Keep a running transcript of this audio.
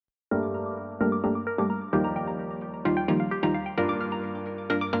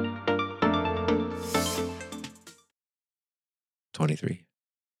23. I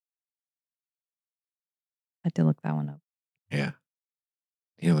had to look that one up. Yeah.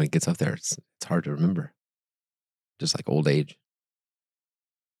 When it gets up there, it's hard to remember. Just like old age.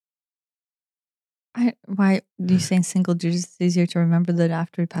 Why do you say single digits is easier to remember than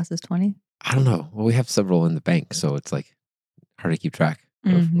after it passes 20? I don't know. Well, we have several in the bank, so it's like hard to keep track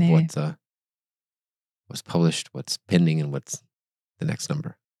of Maybe. what's published, what's pending, and what's the next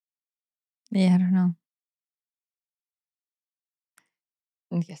number. Yeah, I don't know.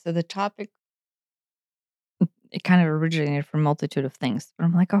 Okay, so the topic, it kind of originated from a multitude of things. But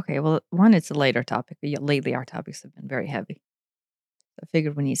I'm like, okay, well, one, it's a lighter topic. Lately, our topics have been very heavy. So I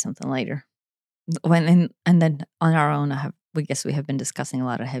figured we need something lighter. And then on our own, we have been discussing a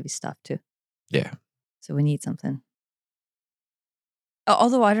lot of heavy stuff too. Yeah. So we need something.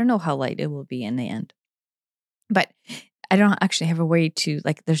 Although I don't know how light it will be in the end. But I don't actually have a way to,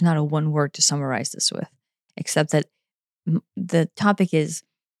 there's not a one word to summarize this with, except that the topic is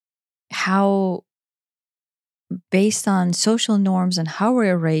how, based on social norms and how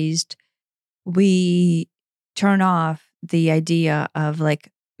we're raised, we turn off the idea of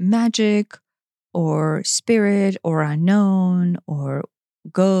like magic or spirit or unknown or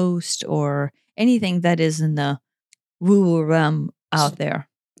ghost or anything that is in the woo-woo realm out there.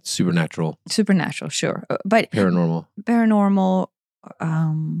 Supernatural, sure, but paranormal.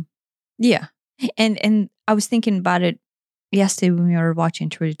 Yeah, and I was thinking about it yesterday when we were watching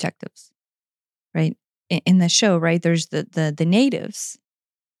True Detectives, right? In the show, right? There's the natives,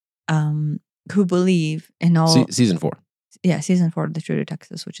 who believe in all season 4. Yeah, season 4 of the True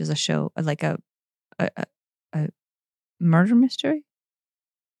Detectives, which is a show like a murder mystery.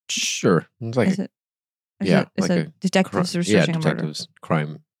 Sure, it's like it's a detectives researching a murder,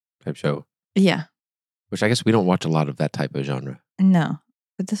 crime type show. Yeah, which I guess we don't watch a lot of that type of genre. No,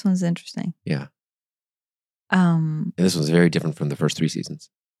 but this one's interesting. Yeah. And this one's very different from the first 3 seasons.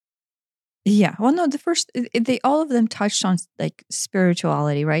 Yeah. Well, no, the first, they all of them touched on like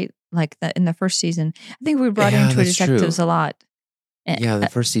spirituality, right? Like in the first season, I think we brought in True Detectives a lot. Yeah, the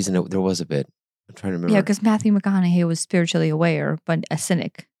first season there was a bit. I'm trying to remember. Yeah, because Matthew McConaughey was spiritually aware, but a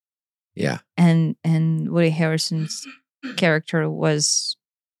cynic. Yeah. And Woody Harrelson's character was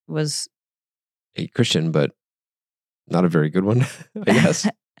a Christian, but not a very good one, I guess.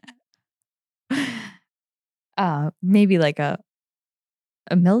 Maybe like a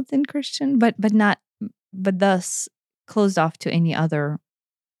militant Christian, but thus closed off to any other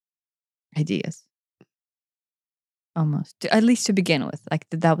ideas. Almost, at least to begin with, like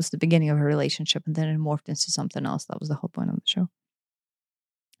that was the beginning of a relationship, and then it morphed into something else. That was the whole point of the show.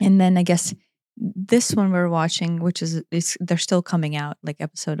 And then I guess this one we're watching, which is they're still coming out like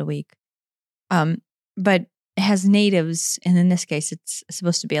episode a week, but it has natives, and in this case, it's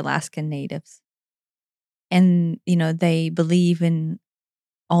supposed to be Alaskan natives, and they believe in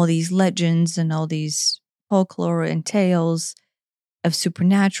all these legends and all these folklore and tales of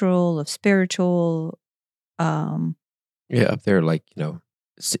supernatural, of spiritual. Yeah, up there, like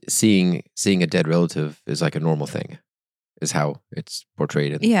seeing a dead relative is like a normal thing, is how it's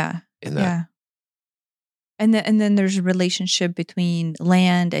portrayed. In that. Yeah. And then there's a relationship between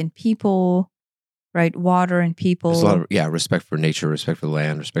land and people, right? Water and people. There's a lot of respect for nature, respect for the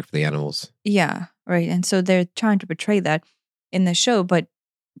land, respect for the animals. Yeah, right. And so they're trying to portray that in the show, but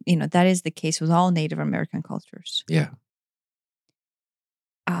that is the case with all Native American cultures. Yeah.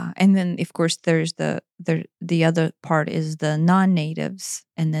 And then, of course, there's the other part is the non-natives,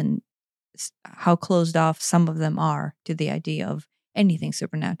 and then how closed off some of them are to the idea of anything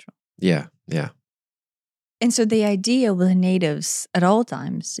supernatural. Yeah, yeah. And so the idea with natives at all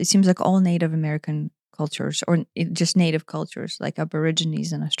times, it seems like all Native American cultures, or just native cultures, like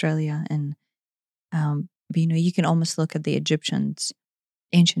Aborigines in Australia, and you can almost look at the Egyptians,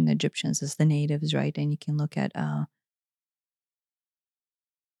 ancient Egyptians, as the natives, right? And you can look at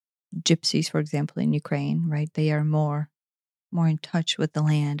gypsies, for example, in Ukraine, right? They are more in touch with the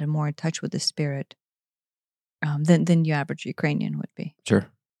land and more in touch with the spirit than your average Ukrainian would be. Sure.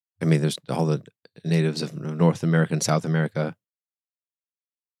 I mean, there's all the natives of North America and South America.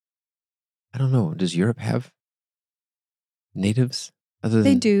 I don't know. Does Europe have natives?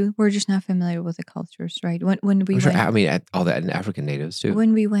 They do. We're just not familiar with the cultures, right? When we went, I mean, all that and African natives too.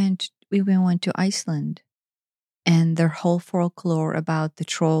 When we went to Iceland, and their whole folklore about the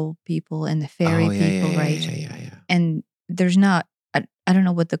troll people and the fairy people, right? Yeah. And there's not, I don't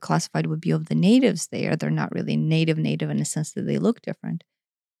know what the classified would be of the natives there. They're not really native in the sense that they look different.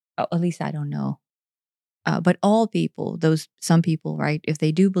 At least I don't know. But all people, some people, right? If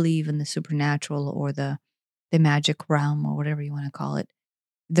they do believe in the supernatural or the magic realm or whatever you want to call it,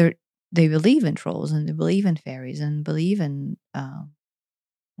 they believe in trolls and they believe in fairies and believe in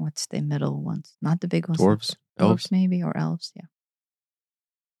what's the middle ones? Not the big ones. Dwarves, elves, maybe, or elves. Yeah.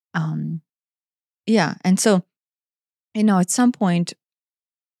 Yeah, and so at some point,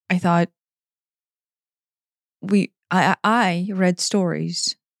 I thought I read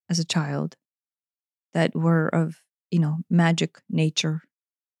stories as a child that were of magic nature.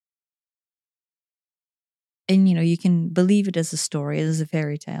 And, you can believe it as a story, as a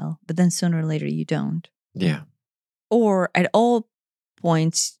fairy tale, but then sooner or later you don't. Yeah. Or at all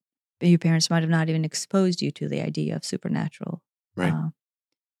points, your parents might have not even exposed you to the idea of supernatural. Right.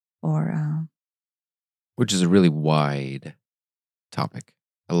 Or which is a really wide topic.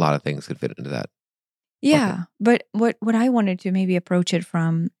 A lot of things could fit into that. Yeah. But what I wanted to maybe approach it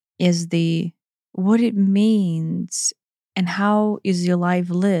from is what it means and how is your life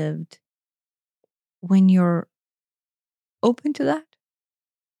lived when you're open to that,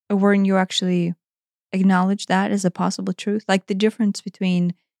 or when you actually acknowledge that as a possible truth. Like the difference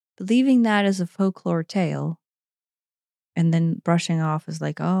between believing that as a folklore tale and then brushing off as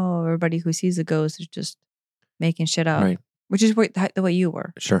like, oh, everybody who sees a ghost is just making shit up, Right. which is the way you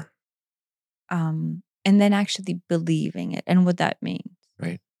were. Sure. And then actually believing it and what that means.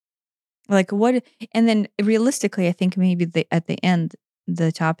 Right. Like what, and then realistically, I think maybe at the end,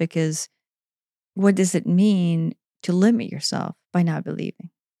 the topic is, what does it mean to limit yourself by not believing?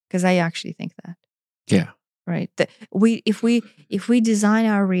 Because I actually think that. Yeah. Right. That if we design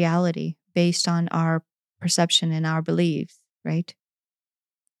our reality based on our perception and our beliefs, right,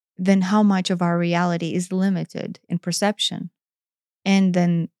 then how much of our reality is limited in perception, and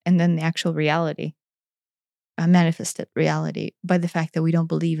then the actual reality, manifested reality, by the fact that we don't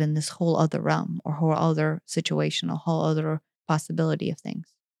believe in this whole other realm or whole other situation or whole other possibility of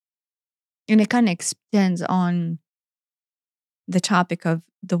things. And it kind of extends on the topic of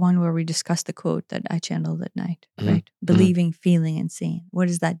the one where we discussed the quote that I channeled at night, right? Believing, feeling, and seeing. What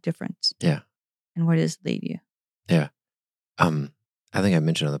is that difference? Yeah. And where does it lead you? Yeah. I think I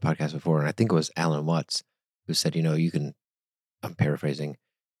mentioned on the podcast before, and I think it was Alan Watts who said, you can, I'm paraphrasing,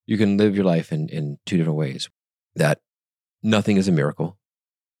 you can live your life in two different ways. That nothing is a miracle,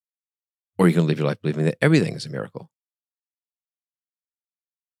 or you can live your life believing that everything is a miracle.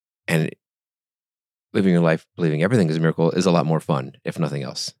 And living your life believing everything is a miracle is a lot more fun, if nothing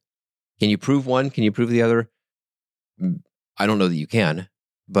else. Can you prove one? Can you prove the other? I don't know that you can,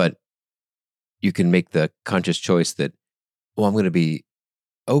 but you can make the conscious choice that, well, I'm going to be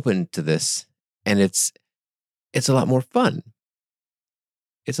open to this, and it's a lot more fun.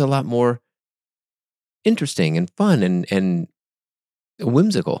 It's a lot more interesting and fun and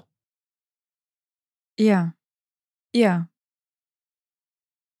whimsical. Yeah. Yeah.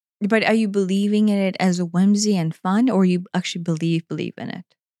 But are you believing in it as a whimsy and fun, or you actually believe in it?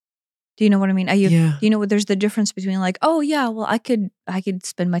 Do you know what I mean? Do you know what there's the difference between like, oh yeah, well I could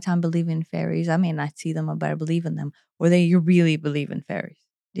spend my time believing in fairies. I may not see them, but I believe in them. Or you really believe in fairies.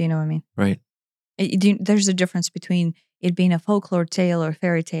 Do you know what I mean? Right. There's a difference between it being a folklore tale or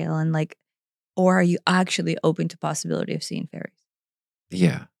fairy tale and like, or are you actually open to possibility of seeing fairies?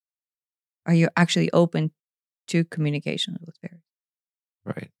 Yeah. Are you actually open to communication with fairies?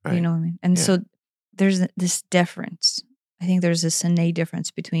 Right. You know what I mean? And so there's this difference. I think there's this innate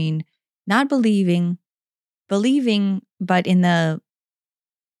difference between not believing, but in the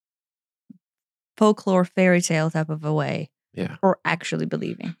folklore fairy tale type of a way, or actually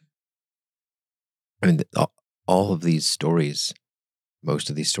believing. I mean, all of these stories, most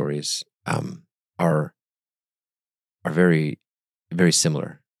of these stories, are very, very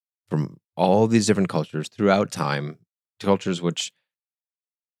similar from all these different cultures throughout time, cultures which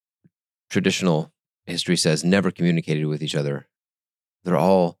traditional history says never communicated with each other. They're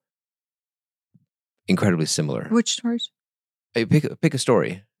all incredibly similar. Which stories? Pick a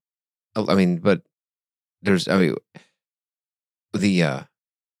story. I mean, but there's, this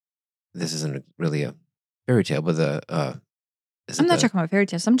isn't really a fairy tale, but I'm not talking about fairy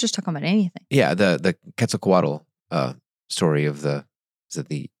tales. I'm just talking about anything. Yeah, the Quetzalcoatl story of not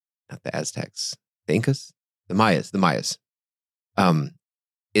the Aztecs, the Incas, the Mayas,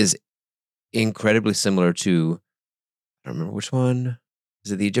 is incredibly similar to, I don't remember which one.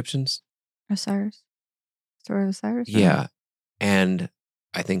 Is it the Egyptians? Osiris? Story of Osiris? Yeah. And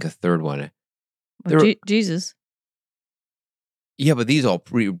I think a third one. Well, Jesus. Yeah, but these all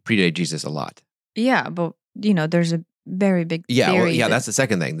predate Jesus a lot. Yeah, but there's a very big theory. That's the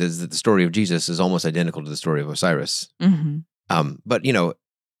second thing. The story of Jesus is almost identical to the story of Osiris. Mm-hmm. But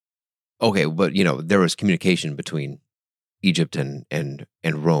there was communication between Egypt and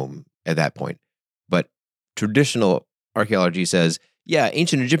Rome at that point. But traditional archaeology says yeah,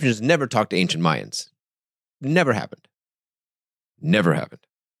 ancient Egyptians never talked to ancient Mayans. Never happened. Never happened.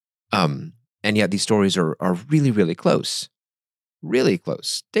 And yet these stories are really, really close. Really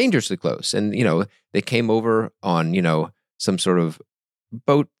close. Dangerously close. And, they came over on, some sort of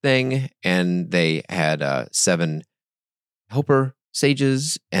boat thing, and they had 7 helper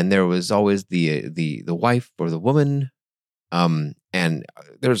sages, and there was always the wife or the woman. And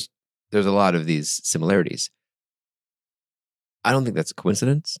there's a lot of these similarities. I don't think that's a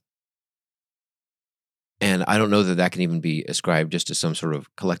coincidence. And I don't know that can even be ascribed just to some sort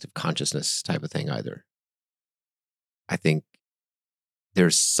of collective consciousness type of thing either. I think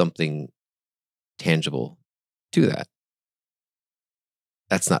there's something tangible to that.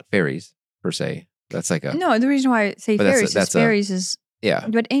 That's not fairies per se. That's like No, the reason why I say fairies is fairies is yeah.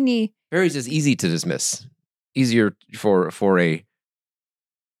 But any fairies is easy to dismiss, easier for a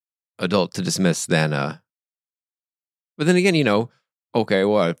adult to dismiss than But then again, okay,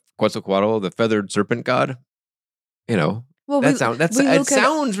 well, Quetzalcoatl, the feathered serpent god, well, it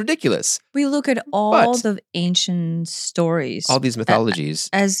sounds ridiculous. We look at all the ancient stories, all these mythologies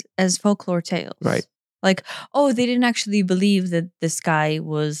as folklore tales, right? Like, oh, they didn't actually believe that this guy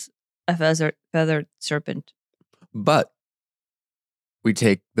was a feathered serpent. But we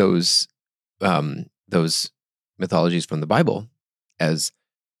take those mythologies from the Bible as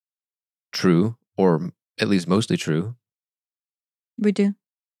true, or at least mostly true. We do.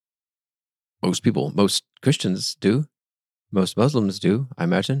 Most people, most Christians do. Most Muslims do, I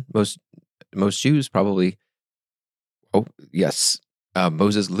imagine. Most Jews probably. Oh, yes.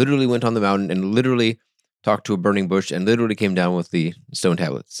 Moses literally went on the mountain and literally talked to a burning bush and literally came down with the stone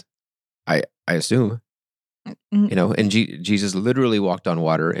tablets. I assume. And Jesus literally walked on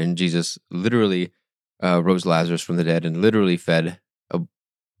water, and Jesus literally rose Lazarus from the dead and literally fed a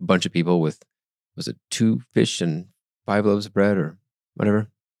bunch of people with, was it 2 fish and 5 loaves of bread or whatever?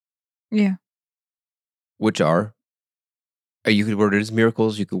 Yeah. Which are, you could word it as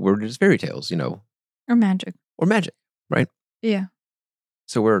miracles, you could word it as fairy tales, Or magic. Or magic, right? Yeah.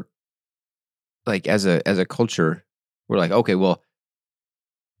 So we're like, as a culture, we're like, okay, well,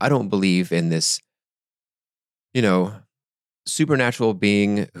 I don't believe in this, supernatural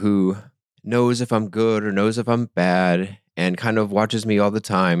being who knows if I'm good or knows if I'm bad and kind of watches me all the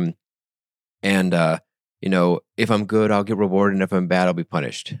time. And, if I'm good, I'll get rewarded. And if I'm bad, I'll be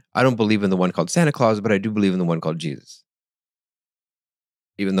punished. I don't believe in the one called Santa Claus, but I do believe in the one called Jesus.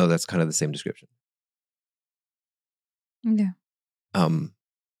 Even though that's kind of the same description. Yeah.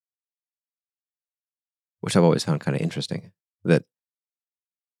 Which I've always found kind of interesting, that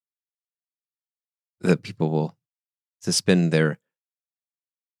people will suspend their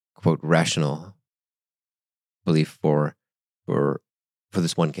quote rational belief for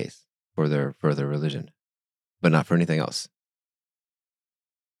this one case, for their religion, but not for anything else.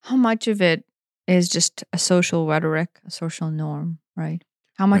 How much of it is just a social rhetoric, a social norm, right?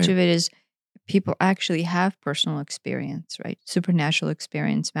 How much of it is people actually have personal experience, right? Supernatural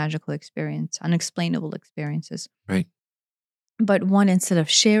experience, magical experience, unexplainable experiences. Right. But one, instead of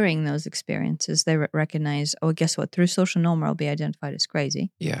sharing those experiences, they recognize, oh, guess what? Through social norm, I'll be identified as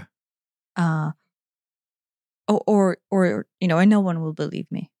crazy. Yeah. Or and no one will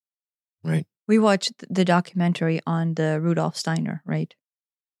believe me. Right. We watched the documentary on the Rudolf Steiner, right?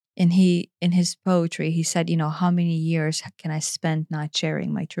 And in his poetry, he said, how many years can I spend not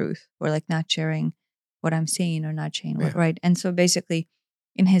sharing my truth, or like not sharing what I'm seeing, or not sharing what, right? And so basically,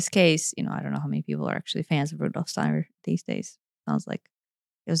 in his case, I don't know how many people are actually fans of Rudolf Steiner these days. Sounds like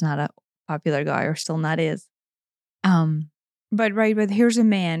he was not a popular guy, or still not is. But here's a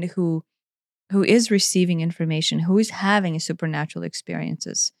man who is receiving information, who is having supernatural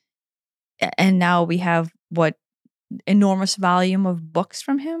experiences, and now we have what enormous volume of books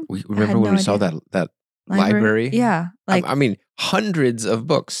from him. We remember when we saw that library? Yeah, I mean, hundreds of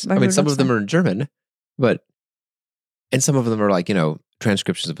books. I mean, Rudolf some of them Steiner. are in German, and some of them are like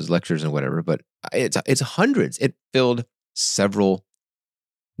transcriptions of his lectures and whatever. But it's hundreds. It filled several,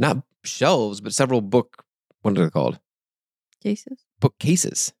 not shelves, but several book. What are they called? Cases.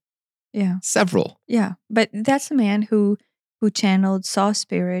 Bookcases. Yeah. Several. Yeah, but that's a man who channeled, saw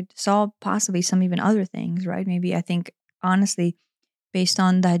spirit, saw possibly some even other things, right? Maybe, I think, honestly, based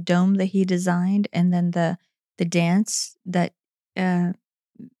on that dome that he designed, and then the dance that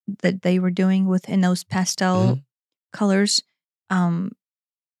they were doing within those pastel colors,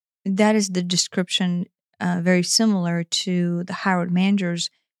 that is the description very similar to the Howard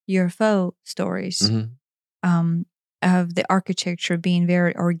Manger's UFO stories, of the architecture being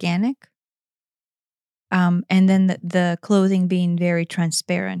very organic. And then the clothing being very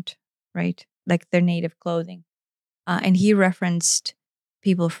transparent, right? Like their native clothing. and he referenced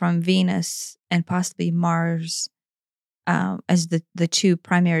people from Venus and possibly Mars as the two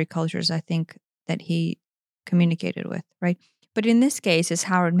primary cultures I think that he communicated with, right? But in this case, it's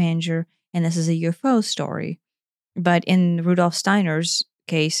Howard Manger, and this is a UFO story. But in Rudolf Steiner's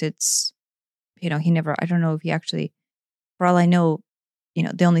case, it's, he never, I don't know if he actually, for all I know,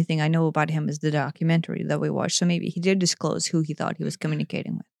 the only thing I know about him is the documentary that we watched. So maybe he did disclose who he thought he was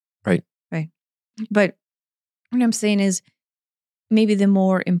communicating with. Right. Right. But what I'm saying is, maybe the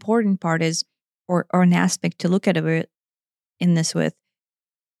more important part is, or an aspect to look at it in this with,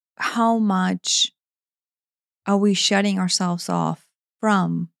 how much are we shutting ourselves off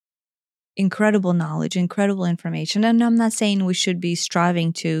from incredible knowledge, incredible information? And I'm not saying we should be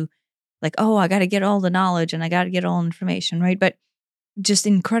striving to, like, oh, I got to get all the knowledge and I got to get all information, right? But just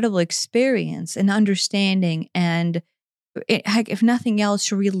incredible experience and understanding, and heck, if nothing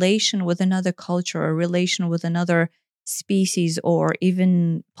else, relation with another culture or relation with another species or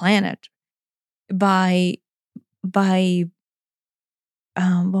even planet by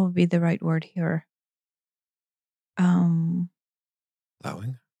what would be the right word here?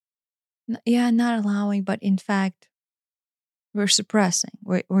 Allowing. Not allowing, but in fact, we're suppressing.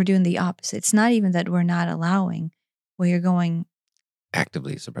 We're doing the opposite. It's not even that we're not allowing. We're going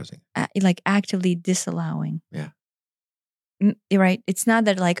Actively suppressing. Like actively disallowing. Yeah. Right. It's not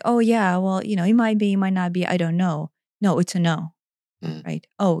that like, oh yeah, well, it might be, it might not be. I don't know. No, it's a no. Right.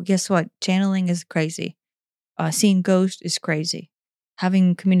 Oh, guess what? Channeling is crazy. Seeing ghosts is crazy.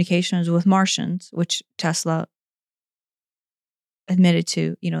 Having communications with Martians, which Tesla admitted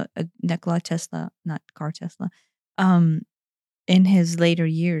to, Nikola Tesla, not car Tesla, in his later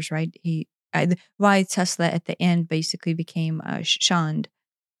years, right? Why Tesla at the end basically became shunned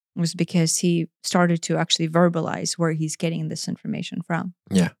was because he started to actually verbalize where he's getting this information from.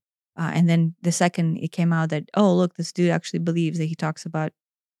 Yeah. And then the second it came out that, oh, look, this dude actually believes that he talks to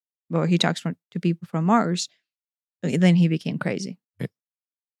people from Mars, then he became crazy.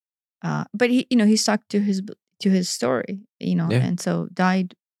 Right. But he stuck to his story, and so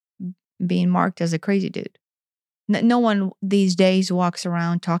died being marked as a crazy dude. No one these days walks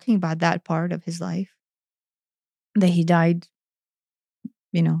around talking about that part of his life, that he died,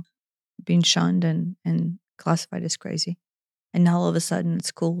 being shunned and classified as crazy. And now all of a sudden it's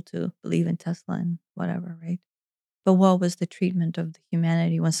cool to believe in Tesla and whatever, right? But what was the treatment of the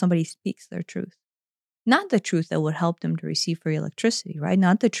humanity when somebody speaks their truth? Not the truth that would help them to receive free electricity, right?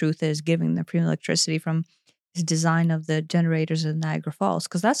 Not the truth that is giving them free electricity from his design of the generators in Niagara Falls,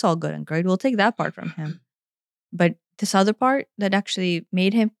 because that's all good and great. We'll take that part from him. But this other part that actually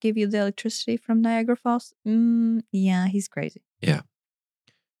made him give you the electricity from Niagara Falls, yeah, he's crazy. Yeah.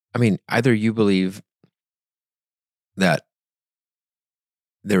 I mean, either you believe that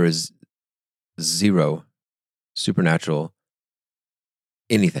there is zero supernatural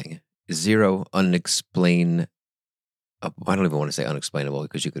anything, zero unexplained, I don't even want to say unexplainable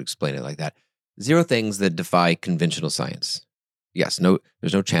because you could explain it like that. Zero things that defy conventional science. Yes,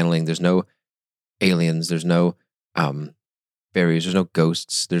 there's no channeling, there's no aliens, there's no fairies, there's no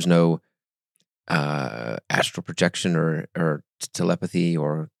ghosts, there's no astral projection or telepathy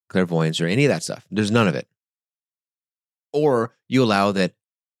or clairvoyance or any of that stuff. There's none of it. Or you allow that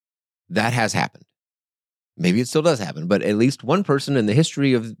has happened. Maybe it still does happen, but at least one person in the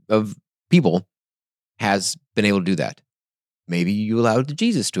history of people has been able to do that. Maybe you allow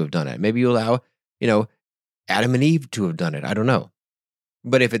Jesus to have done it. Maybe you allow, Adam and Eve to have done it. I don't know.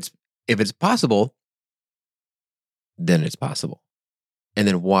 But if it's possible, then it's possible. And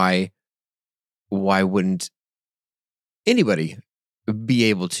then why wouldn't anybody be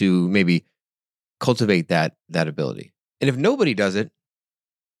able to maybe cultivate that ability? And if nobody does it,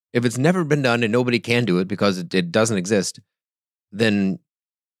 if it's never been done and nobody can do it because it doesn't exist, then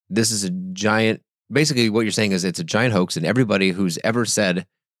this is a giant, basically what you're saying is it's a giant hoax, and everybody who's ever said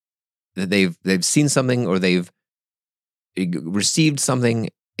that they've seen something or they've received something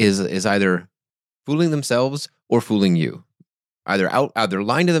is either fooling themselves or fooling you. Either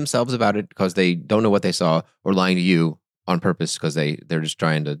lying to themselves about it because they don't know what they saw, or lying to you on purpose because they're just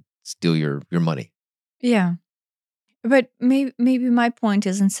trying to steal your money. Yeah. But maybe my point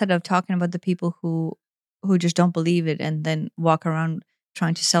is, instead of talking about the people who just don't believe it and then walk around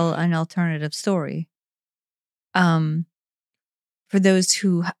trying to sell an alternative story, for those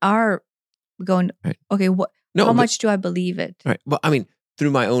who are going, right. Okay, how much do I believe it? Right. Well, I mean,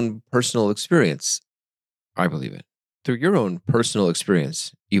 through my own personal experience, I believe it. Through your own personal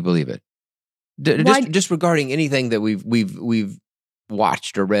experience, you believe it. Just regarding anything that we've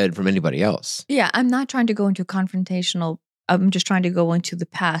watched or read from anybody else. Yeah, I'm not trying to go into confrontational. I'm just trying to go into the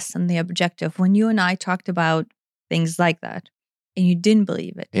past and the objective. When you and I talked about things like that, and you didn't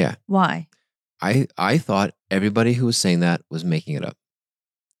believe it. Yeah. Why? I thought everybody who was saying that was making it up,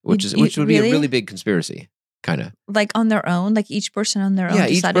 which would be a really? really big conspiracy, kind of. Like on their own, like each person on their own Yeah,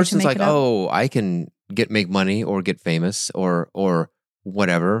 each decided to person's make like, it up? oh, I can make money or get famous or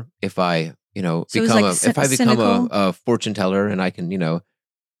whatever if I So it was become like if I become cynical? a fortune teller, and I can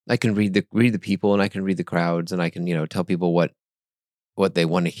I can read the people, and I can read the crowds, and I can tell people what they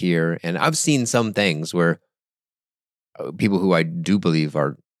want to hear. And I've seen some things where people who I do believe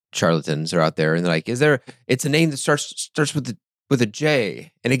are charlatans are out there, and they're like, it's a name that starts with a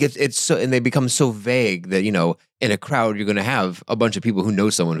J, and and they become so vague that in a crowd you're going to have a bunch of people who know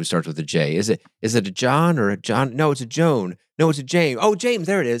someone who starts with a J. Is it a John or a John? No, it's a Joan. No, it's a James. Oh, James,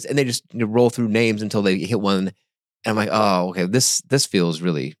 there it is. And they just roll through names until they hit one, and I'm like, oh, okay, this feels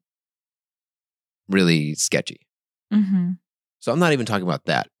really, really sketchy. Mm-hmm. So I'm not even talking about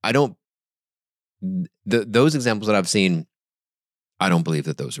that. I don't. Those examples that I've seen, I don't believe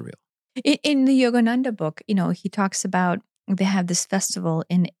that those are real. In the Yogananda book, he talks about they have this festival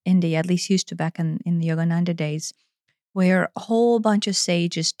in India, at least used to back in the Yogananda days, where a whole bunch of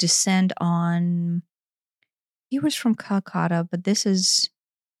sages descend on. He was from Calcutta, but this is,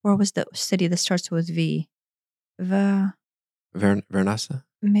 where was the city that starts with V? Varanasi?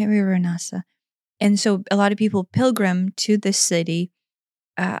 Maybe Varanasi. And so a lot of people pilgrim to this city.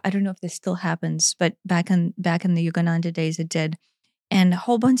 I don't know if this still happens, but back in the Yogananda days, it did. And a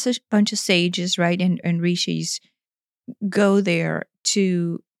whole bunch of sages, right, and rishis go there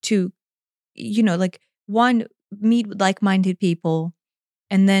to like, one, meet with like-minded people,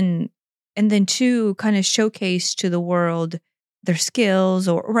 and then two, kind of showcase to the world their skills,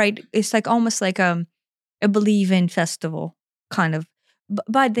 or right, it's like almost like a believe-in festival kind of,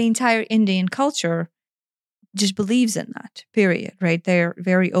 but the entire Indian culture just believes in that, period, right? They're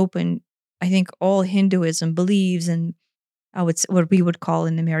very open. I think all Hinduism believes in what we would call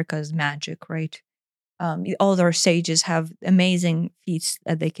in America as magic, right? All their sages have amazing feats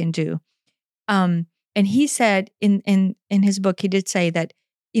that they can do. And he said in his book, he did say that,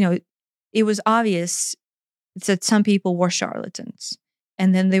 it was obvious that some people were charlatans,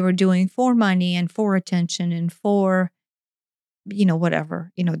 and then they were doing for money and for attention and for,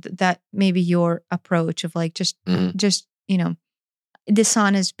 whatever, that maybe your approach of like just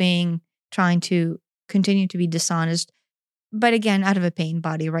dishonest, trying to continue to be dishonest, but again, out of a pain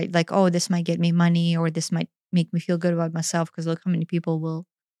body, right? Like, oh, this might get me money, or this might make me feel good about myself because look how many people will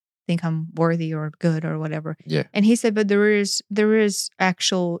think I'm worthy or good or whatever. Yeah. And he said, but there is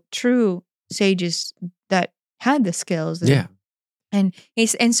actual true sages that had the skills. Yeah. And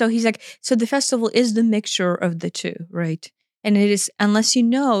so he's like, so the festival is the mixture of the two, right? And it is, unless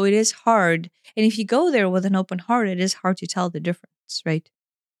it is hard. And if you go there with an open heart, it is hard to tell the difference, right?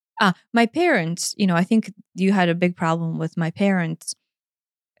 My parents, I think you had a big problem with my parents.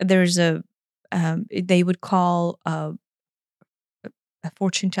 There's they would call a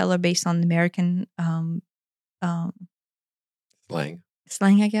fortune teller based on the American slang,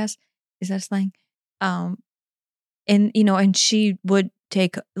 I guess. Is that slang? And she would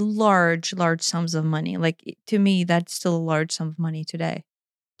take large sums of money. Like, to me, that's still a large sum of money today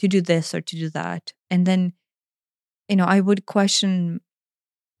to do this or to do that. And then, I would question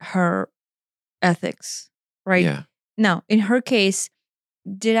her ethics, right? Yeah. Now, in her case,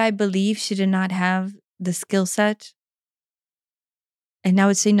 did I believe she did not have the skill set? And I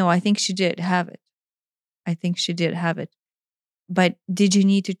would say, no, I think she did have it. But did you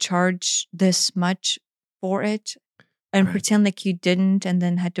need to charge this much for it and pretend like you didn't, and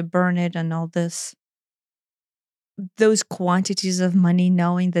then had to burn it and all this? Those quantities of money,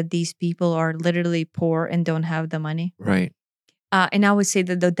 knowing that these people are literally poor and don't have the money. Right. And I would say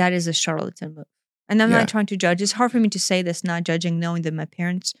that is a charlatan move. And I'm not trying to judge. It's hard for me to say this, not judging, knowing that my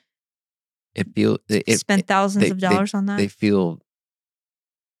parents spent thousands of dollars on that. They feel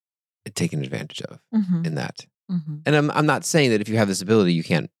taken advantage of in that. Mm-hmm. And I'm not saying that if you have this ability, you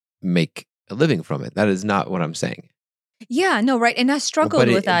can't make a living from it. That is not what I'm saying. Yeah, no, right. And I struggled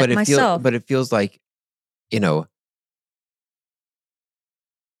with that myself. But it feels like, I don't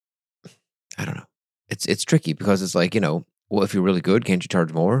know. It's tricky because it's like, well, if you're really good, can't you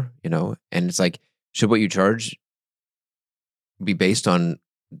charge more? And it's like, should what you charge be based on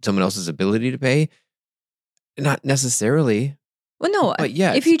someone else's ability to pay? Not necessarily. Well, no, but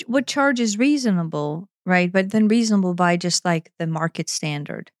yeah, if what charge is reasonable, right? But then reasonable by just like the market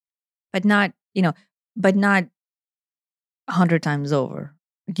standard, but not 100 times over.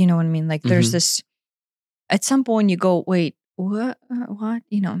 You know what I mean? Like, there's this, at some point you go, wait, what?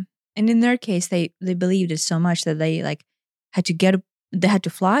 And in their case, they believed it so much that they like had to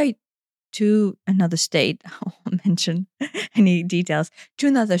fly to another state. I won't mention any details. To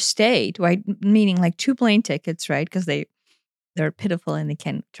another state, right? Meaning like 2 plane tickets, right? Because they're pitiful and they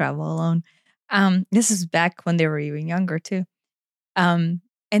can't travel alone. This is back when they were even younger too. And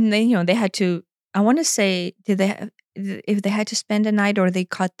then they had to. I want to say, if they had to spend a night or they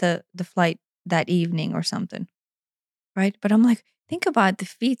caught the flight that evening or something, right? But I'm like, think about the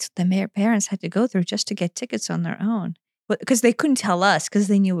feats the parents had to go through just to get tickets on their own, because they couldn't tell us because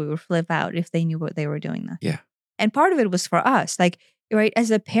they knew we would flip out if they knew what they were doing. That. Yeah. And part of it was for us, like, right, as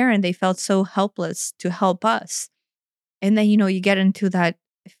a parent, they felt so helpless to help us. And then, you get into that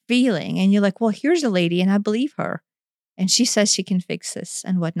feeling and you're like, well, here's a lady and I believe her. And she says she can fix this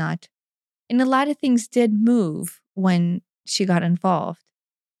and whatnot. And a lot of things did move when she got involved.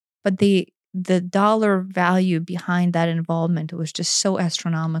 But the dollar value behind that involvement was just so It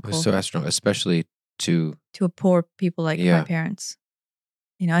astronomical. was so astronomical, especially to a poor people like my parents.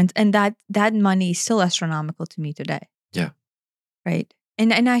 And that money is still astronomical to me today. Yeah. Right.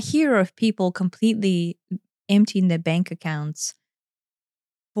 And I hear of people completely emptying their bank accounts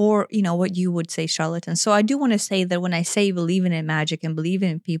for, what you would say charlatans. So I do want to say that when I say believing in magic and believing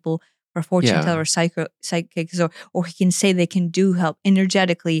in people or fortune teller, psychics, or he can say they can do help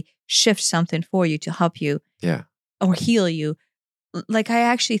energetically shift something for you to help you, or heal you. Like, I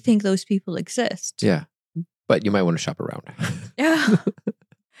actually think those people exist. Yeah, but you might want to shop around. Yeah,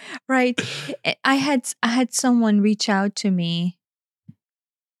 right. I had someone reach out to me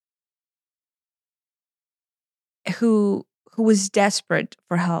who was desperate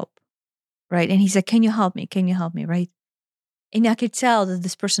for help, right? And he said, "Can you help me? Can you help me?" Right? And I could tell that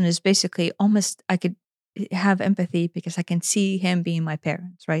this person is basically almost, I could have empathy because I can see him being my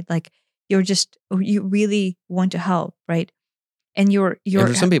parents, right? Like, you really want to help, right? And you're and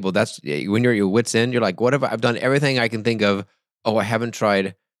for some people, that's when you're at your wit's end. You're like, what if I've done everything I can think of? Oh, I haven't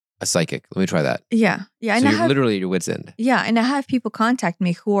tried a psychic. Let me try that. Yeah. Yeah. So and you're literally at your wit's end. Yeah. And I have people contact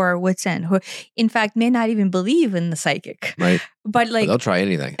me who are wit's end, who in fact may not even believe in the psychic. Right. But like, they'll try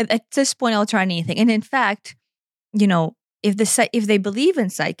anything. At this point, I'll try anything. And in fact, if they believe in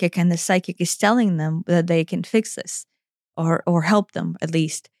psychic and the psychic is telling them that they can fix this or help them at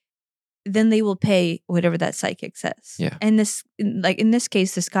least, then they will pay whatever that psychic says. Yeah. And in this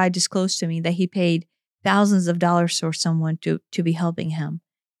case, this guy disclosed to me that he paid thousands of dollars for someone to be helping him.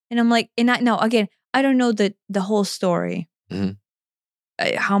 And I'm like, I don't know the whole story,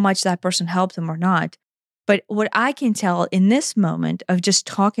 how much that person helped him or not. But what I can tell in this moment of just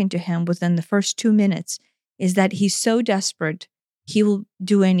talking to him within the first 2 minutes is that he's so desperate, he will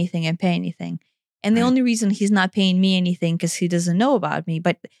do anything and pay anything. And the only reason he's not paying me anything because he doesn't know about me,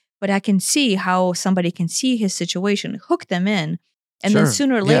 but I can see how somebody can see his situation, hook them in, and then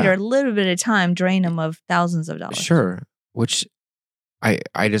sooner or later, a little bit of time, drain them of thousands of dollars. Sure. Which I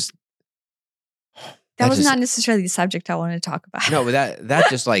just... That was not necessarily the subject I wanted to talk about. No, but that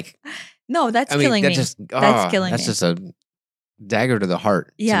just like... No, that's killing me. That's killing me. That's just a dagger to the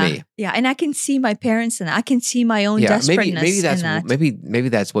heart to me. Yeah, and I can see my parents and I can see my own desperateness maybe that's in that. Maybe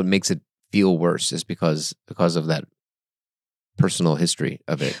that's what makes it feel worse, is because of that personal history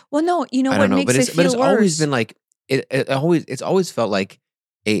of it. Well, no, what makes it feel worse? But it's always been like it's always felt like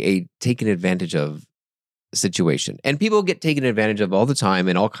a taken advantage of situation, and people get taken advantage of all the time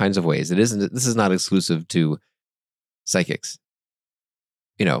in all kinds of ways. This is not exclusive to psychics.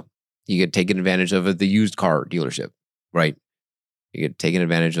 You get taken advantage of at the used car dealership, right? You get taken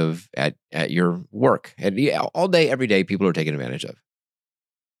advantage of at your work, and all day, every day, people are taken advantage of.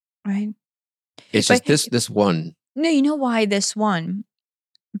 Right. It's just this one. No, you know why this one?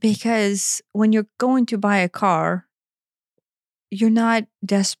 Because when you're going to buy a car, you're not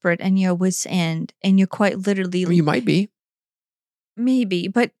desperate and you're wit's end, and you're quite literally. You might be. Maybe,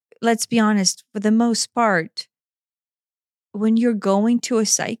 but let's be honest. For the most part, when you're going to a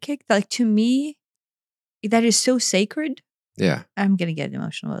psychic, like, to me, that is so sacred. Yeah. I'm going to get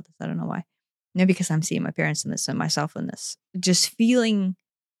emotional about this. I don't know why. Maybe because I'm seeing my parents in this and myself in this. Just feeling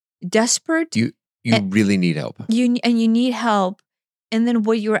desperate. You really need help. You need help. And then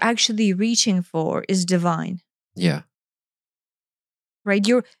what you're actually reaching for is divine. Yeah. Right?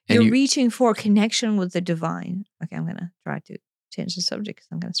 You're reaching for connection with the divine. Okay, I'm going to try to change the subject because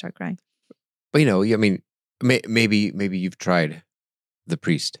I'm going to start crying. But maybe you've tried the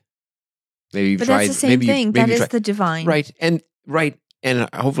priest. Maybe you've but tried. That's the same thing. That is the divine. Right. And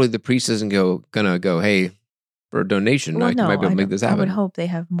hopefully the priest isn't gonna go, hey, for a donation, well, I might be able to make this happen. I would hope they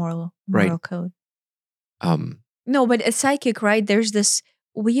have moral code. No, but a psychic, right? There's this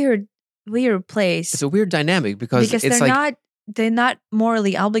weird place. It's a weird dynamic because it's they're not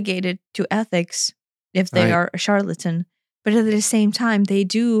morally obligated to ethics if they are a charlatan, but at the same time they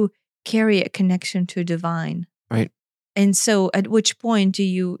do carry a connection to divine. Right. And so at which point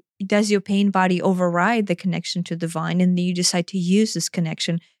does your pain body override the connection to divine, and then you decide to use this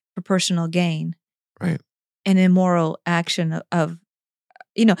connection for personal gain? Right. An immoral action of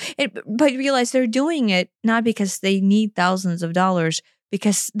but realize they're doing it not because they need thousands of dollars,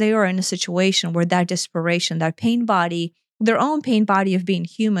 because they are in a situation where that desperation, that pain body, their own pain body of being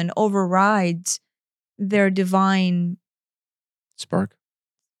human overrides their divine spark.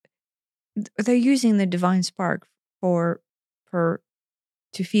 They're using the divine spark to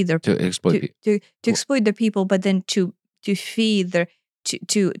feed their To exploit people. to exploit the people, but then to feed their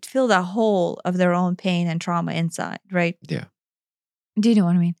to fill the hole of their own pain and trauma inside, right? Yeah. Do you know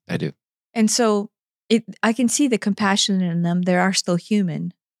what I mean? I do. And so I can see the compassion in them. They are still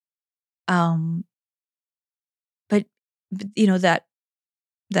human. But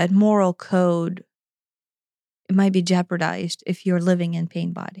that moral code, it might be jeopardized if you're living in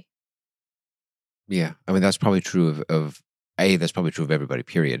pain body. Yeah. I mean, that's probably true that's probably true of everybody,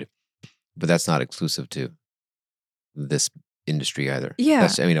 period. But that's not exclusive to this industry either. Yeah.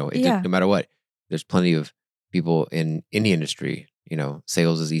 No matter what, there's plenty of people in any industry,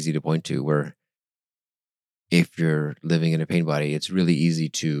 sales is easy to point to, where if you're living in a pain body, it's really easy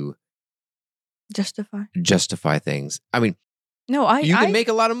to justify things. I mean, you can make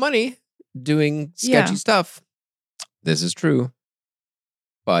a lot of money doing sketchy stuff. This is true.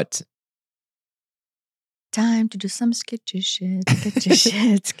 But time to do some sketchy shit.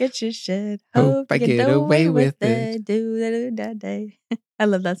 Sketchy shit. Hope I get away with it. Do that day. I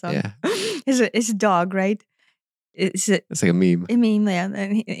love that song. Yeah. It's a dog, right? It's like a meme. A meme, yeah.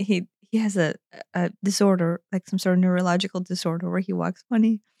 And he has a disorder, like some sort of neurological disorder where he walks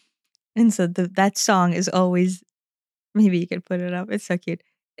funny. And so that song is always, maybe you could put it up. It's so cute.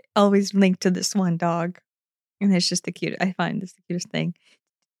 Always linked to this one dog. And it's just I find this the cutest thing.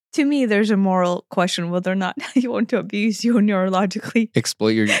 To me, there's a moral question whether or not you want to abuse your neurologically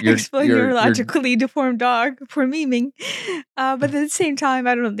neurologically deformed dog for memeing. But at the same time,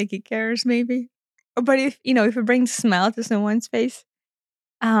 I don't think he cares, maybe. But if it brings a smile to someone's face,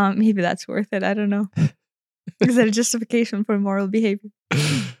 maybe that's worth it. I don't know. Is that a justification for moral behavior?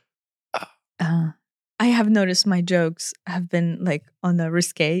 I have noticed my jokes have been like on the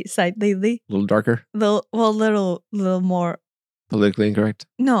risque side lately. A little darker? Little more politically incorrect?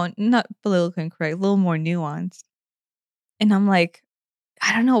 No, not politically incorrect. A little more nuanced. And I'm like,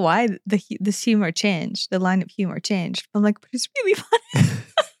 I don't know why this humor changed. The line of humor changed. I'm like, but it's really funny.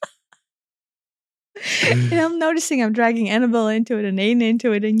 And I'm noticing I'm dragging Annabelle into it and Aiden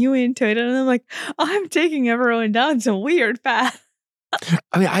into it and you into it. And I'm like, I'm taking everyone down some weird path.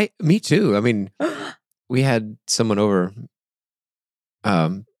 I mean, me too. I mean, we had someone over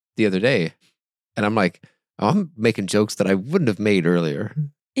the other day and I'm like, I'm making jokes that I wouldn't have made earlier.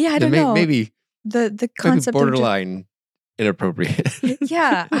 Yeah, I don't know. Maybe the concept borderline inappropriate.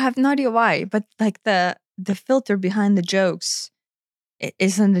 Yeah, I have no idea why, but like the filter behind the jokes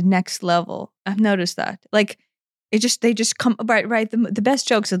is on the next level. I've noticed that. Like they just come right. The best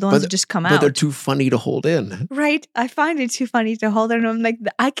jokes are the ones that just come out. But they're too funny to hold in. Right. I find it too funny to hold in. I'm like,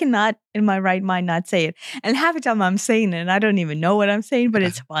 I cannot in my right mind not say it. And half the time I'm saying it and I don't even know what I'm saying, but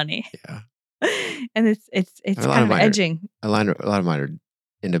it's funny. Yeah. And it's kind of edging. A lot of mine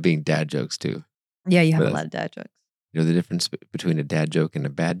end up being dad jokes too. Yeah, you have a lot of dad jokes. You know the difference between a dad joke and a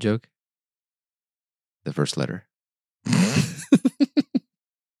bad joke? The first letter.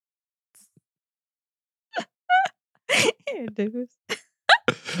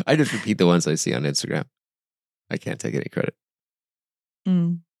 I just repeat the ones I see on Instagram. I can't take any credit.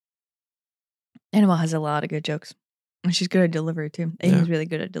 Annabelle has a lot of good jokes. And she's good at delivery too. Aiden's really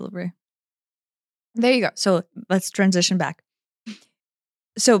good at delivery. There you go. So let's transition back.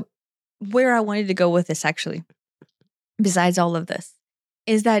 So where I wanted to go with this actually, besides all of this,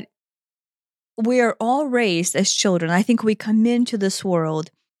 is that we're all raised as children. I think we come into this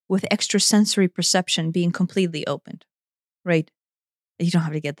world with extrasensory perception being completely opened, right? You don't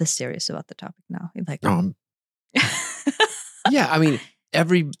have to get this serious about the topic now. You're like, yeah, I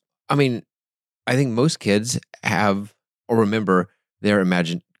think most kids have or remember their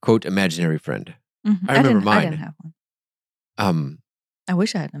quote imaginary friend. Mm-hmm. I remember mine. I didn't have one. I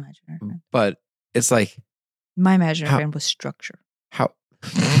wish I had an imaginary friend. But it's like my imaginary friend was structure. How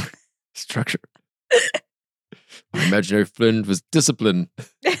structure? My imaginary friend was discipline.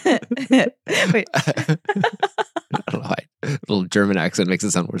 Wait. I don't know why. A little German accent makes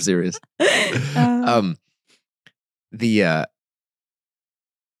it sound more serious. How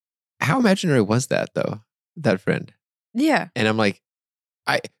imaginary was that though? That friend. Yeah. And I'm like,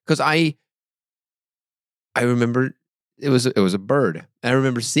 because I remember it was a bird. And I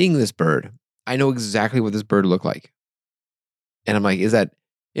remember seeing this bird. I know exactly what this bird looked like. And I'm like, is that,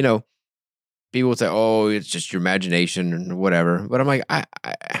 people would say, oh, it's just your imagination and whatever. But I'm like,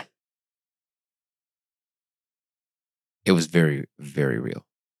 it was very, very real.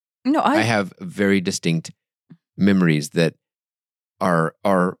 No, I have very distinct memories that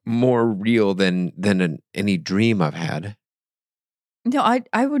are more real than any dream I've had. No,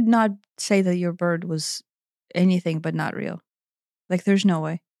 I would not say that your bird was anything but not real. Like, there's no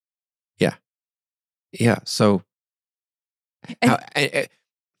way. Yeah. So And-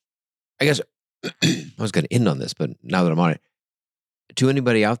 I guess I was going to end on this, but now that I'm on it, to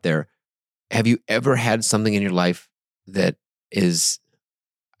anybody out there, have you ever had something in your life that is,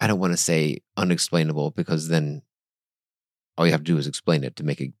 I don't want to say unexplainable, because then all you have to do is explain it to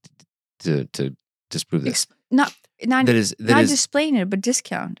make it to disprove this. Not That is explain it, but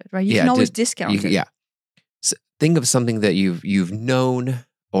discount it, right? You can always discount it. Yeah. So think of something that you've known,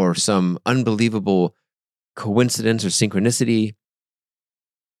 or some unbelievable coincidence or synchronicity,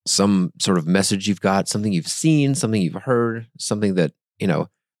 some sort of message you've got, something you've seen, something you've heard, something that,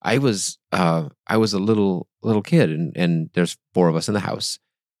 I was a little kid, and there's 4 of us in the house,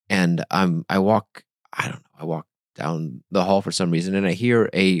 and I walk down the hall for some reason, and I hear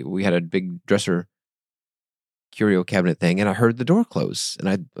we had a big dresser curio cabinet thing, and I heard the door close, and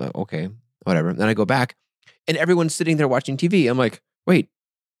I okay, whatever. And then I go back, and everyone's sitting there watching TV. I'm like, wait,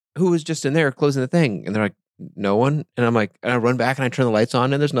 who was just in there closing the thing? And they're like, no one. And I'm like, and I run back and I turn the lights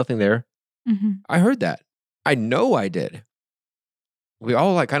on, and there's nothing there. Mm-hmm. I heard that. I know I did. We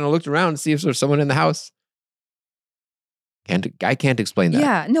all kind of looked around to see if there's someone in the house. I can't explain that.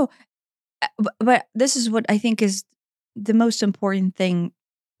 Yeah, no, but this is what I think is the most important thing.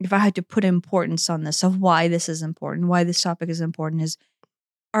 If I had to put importance on this, of why this is important, why this topic is important, is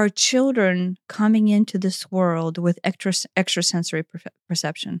our children coming into this world with extrasensory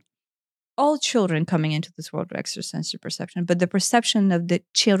perception. All children coming into this world with extrasensory perception, but the perception of the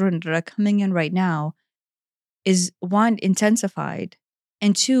children that are coming in right now is, 1, intensified,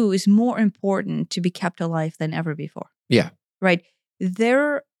 and 2, is more important to be kept alive than ever before. Yeah. Right?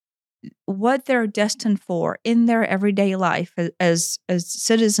 What they're destined for in their everyday life as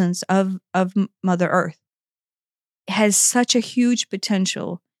citizens of Mother Earth has such a huge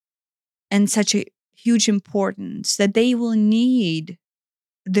potential and such a huge importance that they will need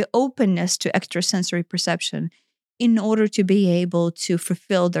the openness to extrasensory perception in order to be able to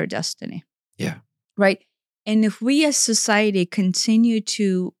fulfill their destiny. Yeah. Right? And if we as society continue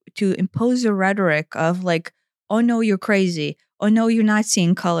to impose a rhetoric of like, oh no, you're crazy, or no, you're not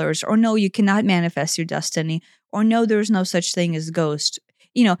seeing colors, or no, you cannot manifest your destiny, or no, there's no such thing as ghost.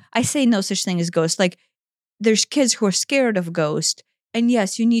 I say no such thing as ghost. Like, there's kids who are scared of ghost, and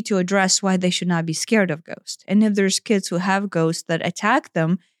yes, you need to address why they should not be scared of ghost. And if there's kids who have ghosts that attack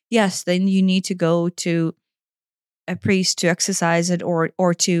them, yes, then you need to go to a priest to exorcise it,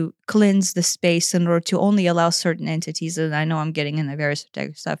 or to cleanse the space in order to only allow certain entities. And I know I'm getting into very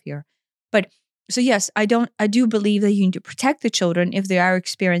esoteric stuff here, but so yes, I do believe that you need to protect the children if they are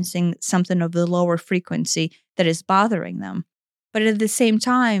experiencing something of the lower frequency that is bothering them. But at the same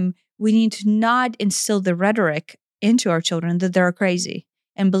time, we need to not instill the rhetoric into our children that they're crazy,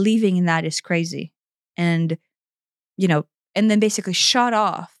 and believing in that is crazy. And, and then basically shut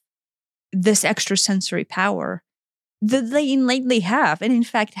off this extrasensory power that they innately have, and in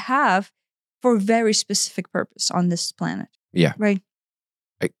fact have for a very specific purpose on this planet. Yeah. Right?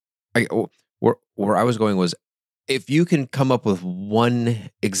 Where I was going was, if you can come up with one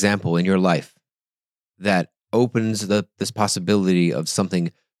example in your life that opens this possibility of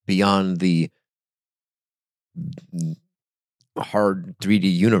something beyond the hard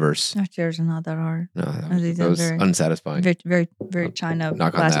 3D universe. Our chairs are not that hard. No, that was unsatisfying. Very, very, very China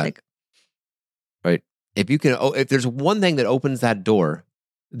knock plastic. Right. If there's one thing that opens that door,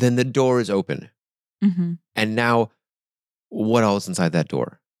 then the door is open. Mm-hmm. And now, what else inside that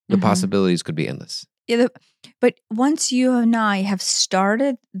door? The possibilities could be endless. Yeah, but once you and I have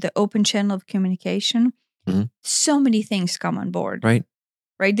started the open channel of communication, so many things come on board. Right.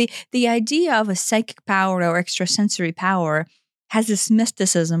 The idea of a psychic power or extrasensory power has this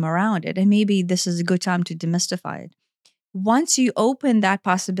mysticism around it, and maybe this is a good time to demystify it. Once you open that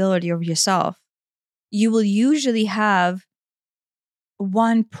possibility of yourself, you will usually have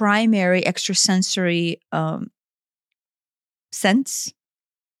one primary extrasensory sense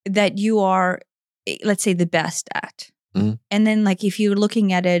that you are, let's say, the best at. Mm-hmm. And then, like, if you're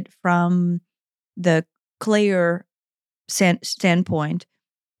looking at it from the Claire standpoint,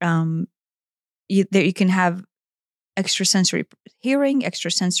 you can have extrasensory hearing,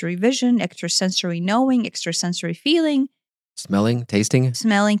 extrasensory vision, extrasensory knowing, extrasensory feeling, Smelling, tasting,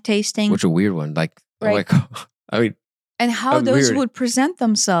 tasting. which a weird one. Like, Right. oh my God. I mean, And how those weird. would present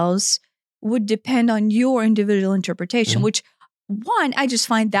themselves would depend on your individual interpretation, Mhm. which one, I just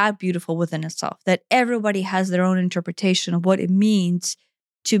find that beautiful within itself, that everybody has their own interpretation of what it means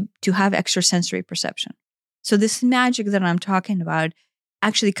to have extrasensory perception. So this magic that I'm talking about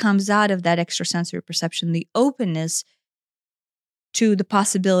actually comes out of that extrasensory perception, the openness to the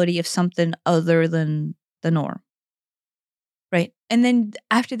possibility of something other than the norm. Right. And then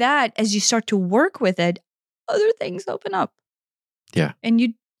after that, as you start to work with it, other things open up. Yeah.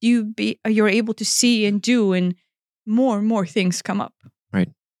 And you're able to see and do, and more things come up. Right.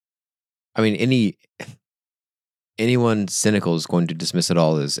 I mean, anyone cynical is going to dismiss it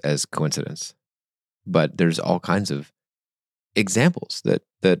all as coincidence. But there's all kinds of examples that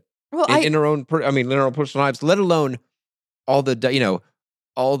Well, in our own in our own personal lives, let alone all the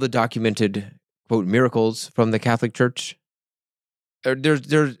all the documented quote miracles from the Catholic Church.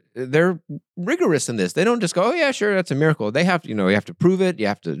 They're rigorous in this. They don't just go, oh yeah, sure, that's a miracle. They have to, you have to prove it. It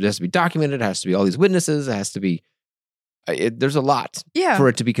has to be documented. It has to be all these witnesses. It has to be. There's a lot for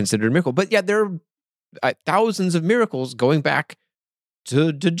it to be considered a miracle. But yeah, there are thousands of miracles going back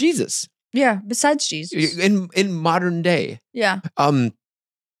to Jesus. Yeah, besides Jesus. In modern day. Yeah.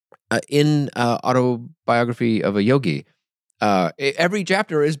 In Autobiography of a Yogi, every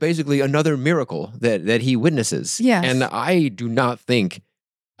chapter is basically another miracle that he witnesses. Yes. And I do not think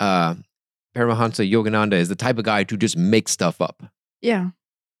Paramahansa Yogananda is the type of guy to just make stuff up. Yeah.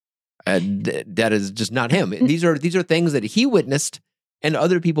 That is just not him. These are things that he witnessed and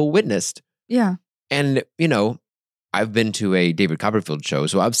other people witnessed. Yeah. And, I've been to a David Copperfield show,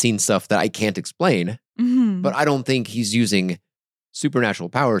 so I've seen stuff that I can't explain, but I don't think he's using supernatural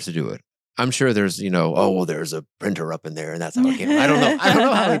powers to do it. I'm sure there's, there's a printer up in there and that's how it came. I don't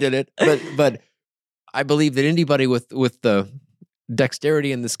know how he did it, but I believe that anybody with the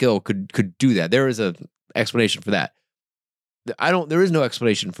dexterity and the skill could do that. There is a explanation for that. There is no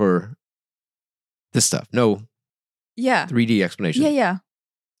explanation for this stuff. No 3D explanation. Yeah.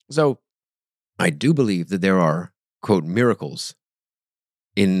 So I do believe that there are quote miracles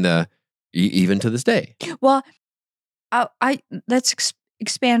in even to this day. Well, let's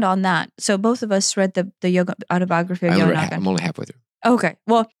expand on that. So both of us read the yoga autobiography of Yogananda. I'm only halfway through. Okay.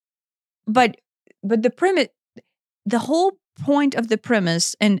 Well, but the premise, the whole point of the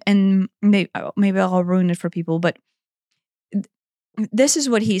premise, and maybe I'll ruin it for people, but this is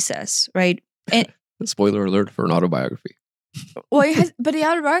what he says, right? And spoiler alert for an autobiography. Well, but the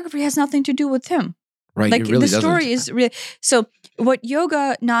autobiography has nothing to do with him. Right. Like it really the story doesn't. is really so. What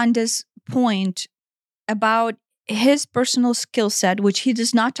Yogananda's point about his personal skill set, which he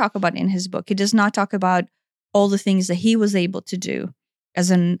does not talk about in his book, he does not talk about all the things that he was able to do as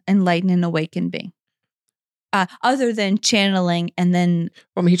an enlightened and awakened being, other than channeling. And then,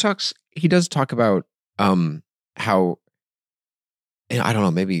 he does talk about how. I don't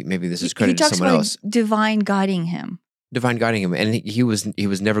know. Maybe this is credited to someone else. Divine guiding him, and he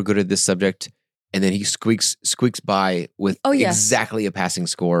was never good at this subject. And then he squeaks by with exactly a passing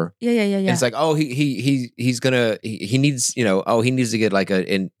score. Yeah. And it's like, oh, he needs he needs to get like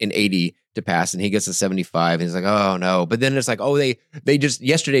an 80 to pass, and he gets a 75. And he's like, oh no. But then it's like, oh, they just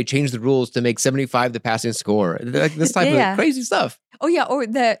yesterday changed the rules to make 75 the passing score. Like this type of crazy stuff. Oh yeah, or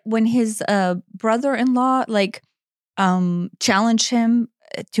when his brother-in-law challenged him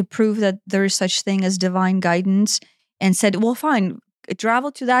to prove that there is such thing as divine guidance, and said, well, fine,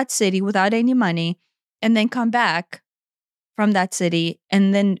 travel to that city without any money and then come back from that city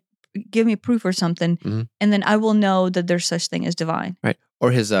and then give me proof or something. Mm-hmm. And then I will know that there's such thing as divine. Right. Or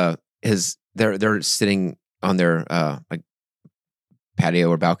his they're sitting on their like patio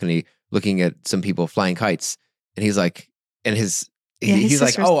or balcony looking at some people flying kites. And he's like, he's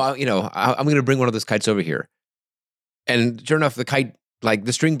like, oh, I'm going to bring one of those kites over here. And sure enough, the kite, like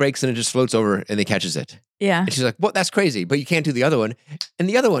the string breaks and it just floats over and he catches it. Yeah. And she's like, well, that's crazy, but you can't do the other one. And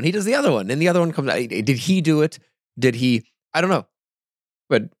the other one, he does the other one. And the other one comes out. Did he do it? Did he? I don't know.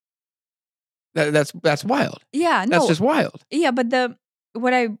 But that's wild. Yeah. No. That's just wild. Yeah. But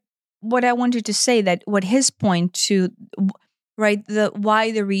what I wanted to say, that what his point to, right,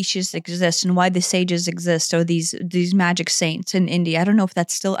 why the rishis exist and why the sages exist, or these magic saints in India. I don't know if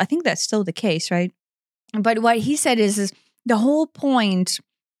I think that's still the case, right? But what he said is the whole point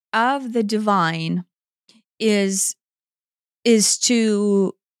of the divine is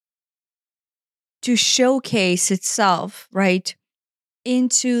to showcase itself, right,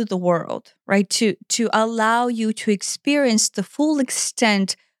 into the world, right, to allow you to experience the full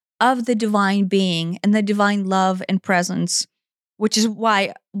extent of the divine being and the divine love and presence, which is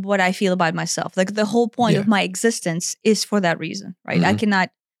why what I feel about myself. Like the whole point of my existence is for that reason, right? I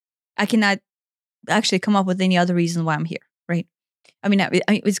cannot actually come up with any other reason why I'm here, right? I mean,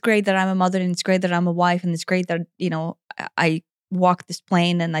 it's great that I'm a mother, and it's great that I'm a wife, and it's great that, I walk this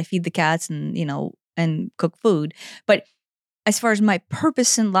plane and I feed the cats and, and cook food. But as far as my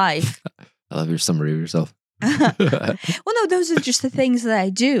purpose in life, I love your summary of yourself. well, no, those are just the things that I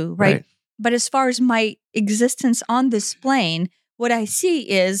do, right? But as far as my existence on this plane, what I see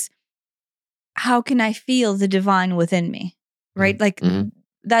is how can I feel the divine within me, right? Like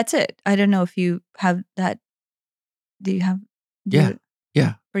that's it. I don't know if you have that. Do you have? Yeah.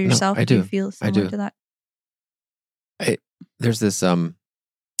 For yourself, no, I do you feel similar to that? There's this. I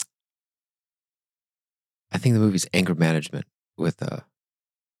think the movie's Anger Management with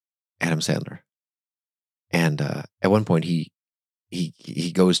Adam Sandler, and at one point he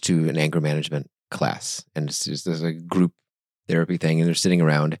goes to an anger management class, and there's a group therapy thing, and they're sitting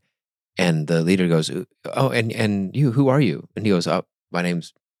around, and the leader goes, "Oh, and you, who are you?" And he goes, "Oh, my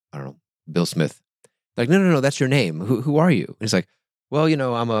name's, I don't know, Bill Smith." Like, no, that's your name. Who are you? And he's like, "Well, I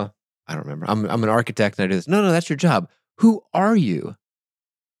don't remember. I'm an architect, and I do this." No, that's your job. Who are you?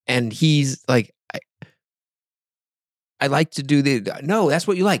 And he's like, I like to do no, that's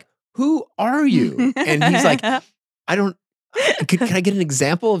what you like. Who are you? And he's like, I don't, can I get an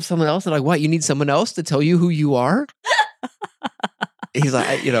example of someone else? And like, what, you need someone else to tell you who you are? He's like,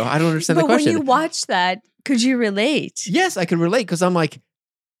 I don't understand the question. But when you watch that, could you relate? Yes, I can relate, because I'm like,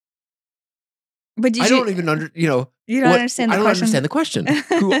 but I don't even you don't understand the question. I don't understand the question.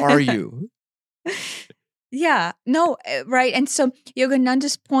 Who are you? Yeah, no, right. And so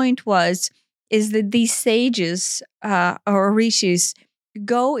Yogananda's point is that these sages or rishis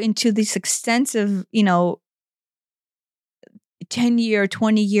go into these extensive, 10-year,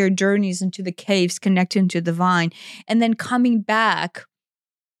 20-year journeys into the caves connecting to the divine, and then coming back.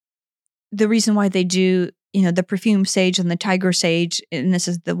 The reason why they do, the perfume sage and the tiger sage, and this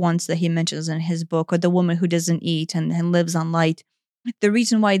is the ones that he mentions in his book, or the woman who doesn't eat and lives on light. The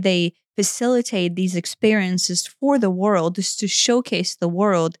reason why they facilitate these experiences for the world is to showcase the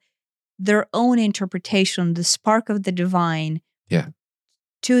world their own interpretation, the spark of the divine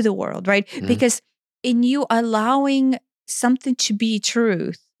to the world, right? Mm-hmm. Because in you allowing something to be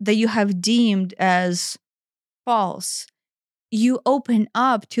truth that you have deemed as false, you open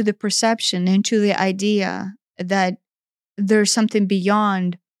up to the perception and to the idea that there's something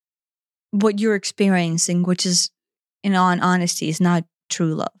beyond what you're experiencing, which is, in all honesty, is not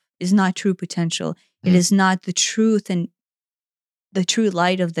true love, is not true potential. Mm-hmm. It is not the truth and the true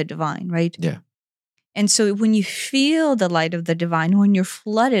light of the divine, right? Yeah. And so when you feel the light of the divine, when you're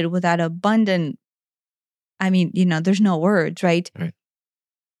flooded with that abundant, there's no words, right? Right.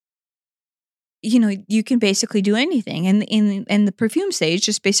 You can basically do anything. And the perfume sage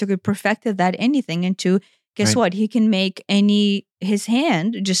just basically perfected that anything into, guess what? He can make his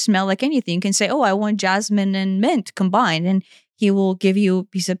hand just smell like anything. You can say, oh, I want jasmine and mint combined. And he will give you a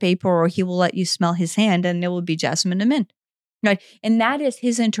piece of paper, or he will let you smell his hand, and it will be jasmine and mint. Right. And that is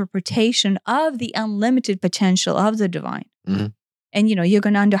his interpretation of the unlimited potential of the divine. Mm-hmm. And,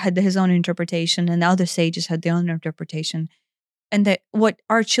 Yogananda had his own interpretation, and the other sages had their own interpretation. And that what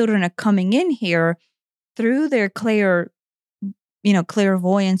our children are coming in here through their clairvoyance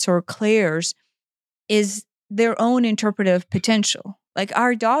or clairs is their own interpretive potential. Like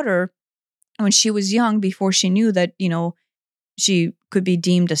our daughter, when she was young, before she knew that, she could be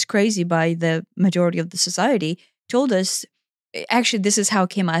deemed as crazy by the majority of the society, told us, actually, this is how it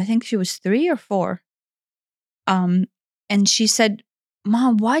came out. I think she was 3 or 4. And she said,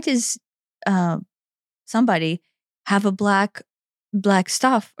 Mom, why does somebody have a black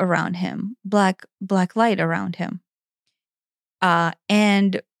stuff around him, black light around him?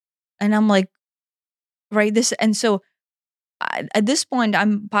 And I'm like, right, this, and so at this point,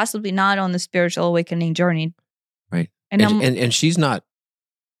 I'm possibly not on the spiritual awakening journey. Right. And she's not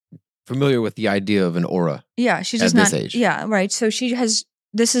familiar with the idea of an aura. Yeah, she's just not. Age. Yeah, right. So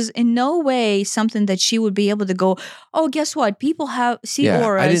this is in no way something that she would be able to go, oh, guess what? People see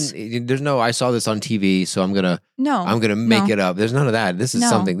auras. I saw this on TV, so I'm gonna make it up. There's none of that. This is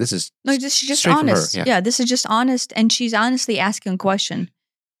something. This is she's just honest. Yeah, this is just honest, and she's honestly asking a question.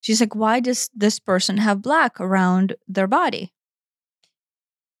 She's like, why does this person have black around their body?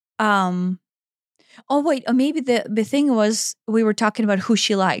 Oh, wait, maybe the thing was we were talking about who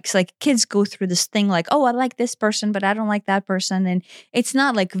she likes. Like kids go through this thing like, oh, I like this person, but I don't like that person. And it's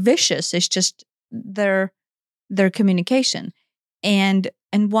not like vicious. It's just their communication. And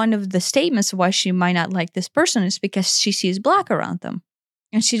one of the statements why she might not like this person is because she sees black around them.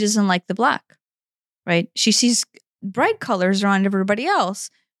 and she doesn't like the black, right? She sees bright colors around everybody else,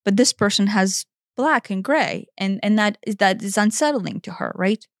 but this person has black and gray, and that is unsettling to her,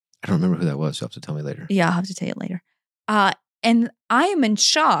 right? I don't remember who that was. You'll have to tell me later. Yeah, I'll have to tell you later. And I am in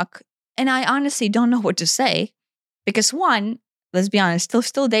shock, and I honestly don't know what to say, because one, let's be honest, still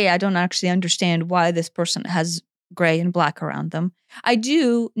today, I don't actually understand why this person has gray and black around them. I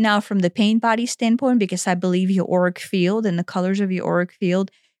do now from the pain body standpoint, because I believe your auric field and the colors of your auric field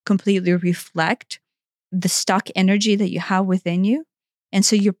completely reflect the stock energy that you have within you. And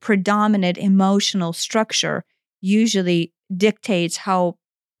so your predominant emotional structure usually dictates how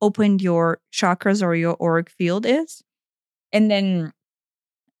open your chakras or your auric field is. And then,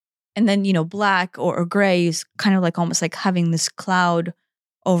 black or gray is kind of like almost like having this cloud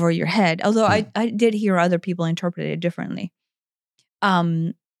over your head. Although I did hear other people interpret it differently.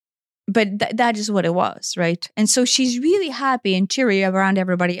 But that is what it was, right? And so she's really happy and cheery around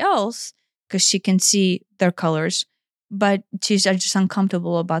everybody else because she can see their colors, but she's just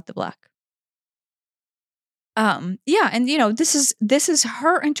uncomfortable about the black. And this is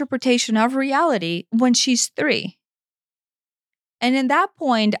her interpretation of reality when she's 3. And in that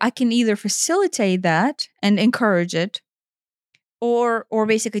point, I can either facilitate that and encourage it, or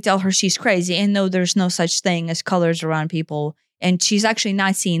basically tell her she's crazy and no, there's no such thing as colors around people. And she's actually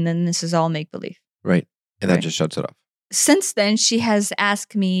not seeing them. This is all make-believe. Right. And that just shuts it off. Since then, she has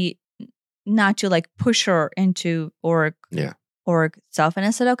asked me not to like push her into auric stuff. And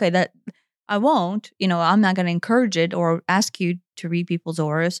I said, okay, that I won't. I'm not going to encourage it or ask you to read people's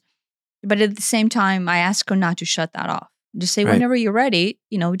auras. But at the same time, I ask her not to shut that off. Just say whenever you're ready,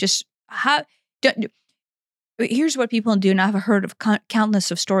 just have. Here's what people do, and I've heard of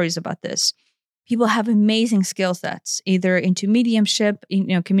countless of stories about this. People have amazing skill sets, either into mediumship,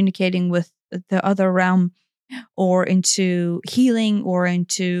 communicating with the other realm, or into healing, or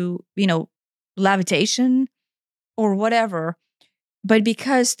into, levitation, or whatever. But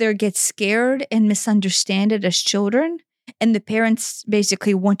because they get scared and misunderstand it as children, and the parents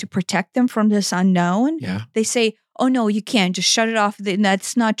basically want to protect them from this unknown, they say, oh no, you can't. Just shut it off.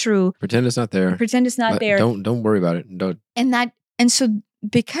 That's not true. Pretend it's not there. Pretend it's not there. Don't worry about it. Don't. And so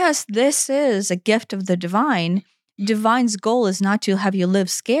because this is a gift of the divine's goal is not to have you live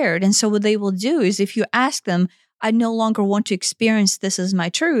scared. And so what they will do is if you ask them, I no longer want to experience this as my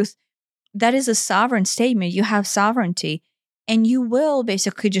truth, that is a sovereign statement. You have sovereignty, and you will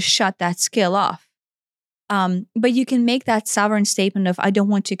basically just shut that skill off. But you can make that sovereign statement of, I don't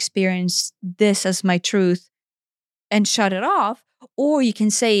want to experience this as my truth, and shut it off. Or you can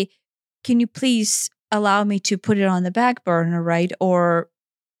say, can you please allow me to put it on the back burner, right? Or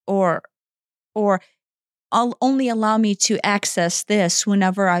I'll only allow me to access this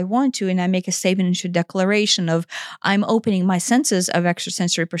whenever I want to. And I make a statement and declaration of, I'm opening my senses of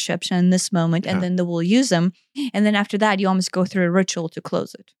extrasensory perception in this moment, and then we'll use them. And then after that, you almost go through a ritual to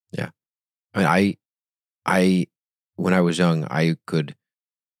close it. Yeah. I mean, when I was young, I could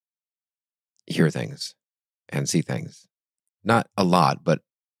hear things and see things. Not a lot, but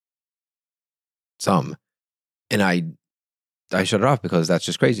some. And I shut it off because that's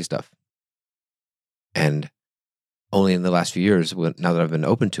just crazy stuff. And only in the last few years, now that I've been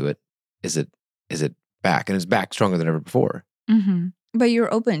open to it, is it back. And it's back stronger than ever before. Mm-hmm. But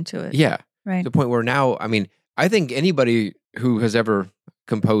you're open to it. Yeah. Right. To the point where now, I mean, I think anybody who has ever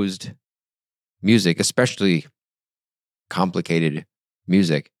composed music, especially complicated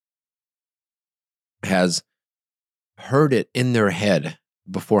music, has heard it in their head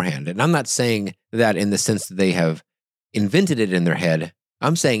beforehand. And I'm not saying that in the sense that they have invented it in their head.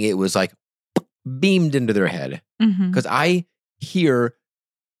 I'm saying it was like beamed into their head. Because I hear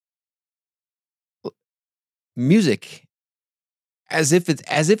music as if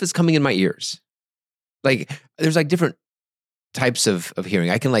it's coming in my ears. Like there's like different types of hearing.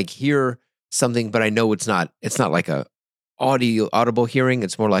 I can like hear something, but I know it's not like a audible hearing.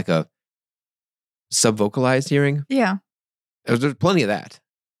 It's more like a subvocalized hearing. Yeah. There's plenty of that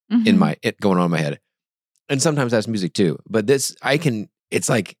in going on in my head. And sometimes that's music too. But this, it's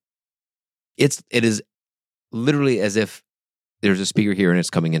like, it is literally as if there's a speaker here and it's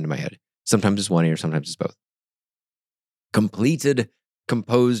coming into my head. Sometimes it's one ear, sometimes it's both. Completed,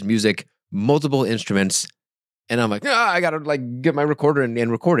 composed music, multiple instruments. And I'm like, I got to like get my recorder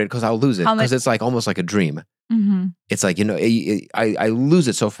and record it because I'll lose it. Because it's like almost like a dream. It's like, I lose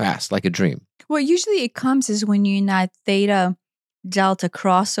it so fast, like a dream. Well, usually it comes is when you're in that theta delta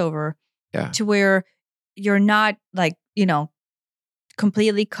crossover to where you're not like,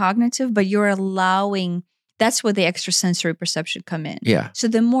 completely cognitive, but you're allowing, that's where the extrasensory perception come in. Yeah. So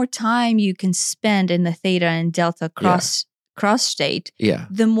the more time you can spend in the theta and delta cross state, Yeah.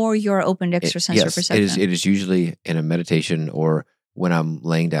 the more you're open to extrasensory Yes, perception. it is usually in a meditation or when I'm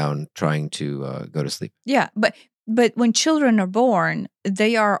laying down trying to go to sleep. Yeah, but when children are born,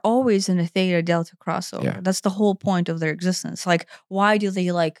 they are always in a theta delta crossover. Yeah. That's the whole point of their existence. Like, why do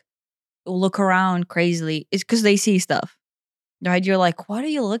they like look around crazily? It's because they see stuff, right? You're like, what are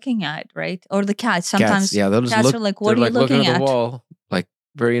you looking at, right? Or the cats. Sometimes Cats, yeah, they'll just cats look. are like, what They're are you like looking looking at the at? wall, like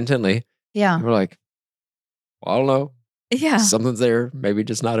very intently. Yeah, And we're like, well, I don't know. yeah, Something's there, maybe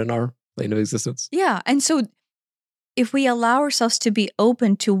just not in our plane of existence. yeah. And so, if we allow ourselves to be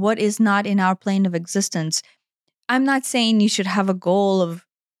open to what is not in our plane of existence, I'm not saying you should have a goal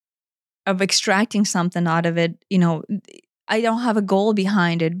of extracting something out of it. You know, I don't have a goal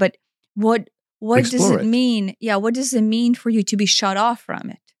behind it, but what does Explore it it. mean? Yeah, what does it mean for you to be shut off from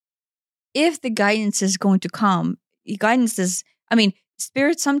it? If the guidance is going to come, guidance is, I mean,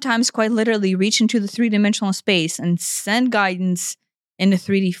 spirits sometimes quite literally reach into the 3-dimensional space and send guidance in a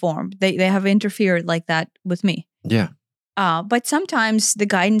 3D form. They have interfered like that with me. Yeah. But sometimes the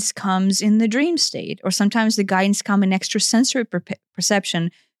guidance comes in the dream state, or sometimes the guidance comes in extrasensory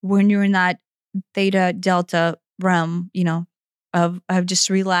perception when you're in that theta delta realm, you know, of just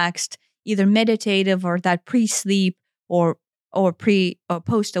relaxed, either meditative or that pre-sleep or pre or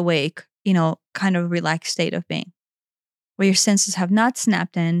post awake, you know, kind of relaxed state of being, where your senses have not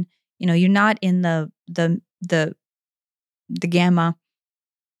snapped in. You know, you're not in the gamma,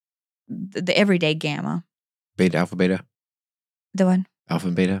 the everyday gamma. Beta, alpha, beta, The one. alpha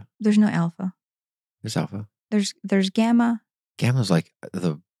and beta. There's no alpha. There's alpha. There's gamma. Gamma's like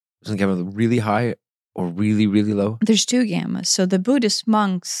isn't gamma really high or really, really low? There's 2 gammas. So the Buddhist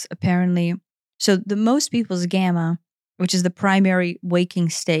monks apparently, so the most people's gamma, which is the primary waking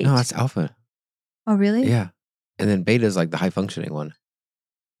state. No, that's alpha. Oh, really? Yeah. And then beta is like the high functioning one.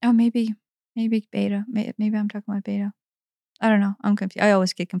 Oh, maybe beta. Maybe I'm talking about beta. I don't know. I'm confused. I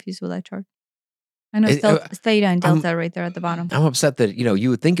always get confused with that chart. I know theta and delta right there at the bottom. I'm upset that, you know, you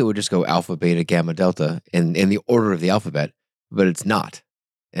would think it would just go alpha, beta, gamma, delta in the order of the alphabet, but it's not.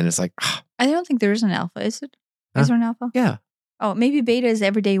 And it's like, I don't think there is an alpha, is it? Is there an alpha? Yeah. Oh, maybe beta is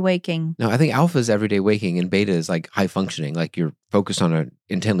everyday waking. No, I think alpha is everyday waking and beta is like high functioning, like you're focused on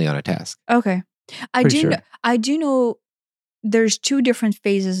intently on a task. Okay. I Pretty do sure. know, I do know there's 2 different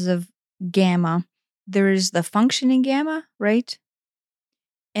phases of gamma. There's the functioning gamma, right?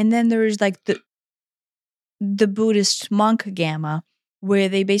 And then there's like the Buddhist monk gamma, where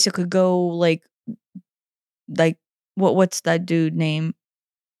they basically go like what's that dude name?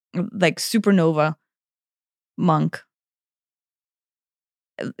 Like supernova monk.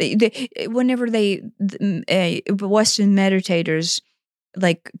 Whenever Western meditators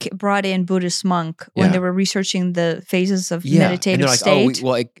like brought in Buddhist monk when they were researching the phases of meditative and state.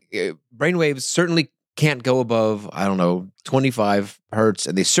 Brainwaves certainly can't go above, I don't know, 25 hertz,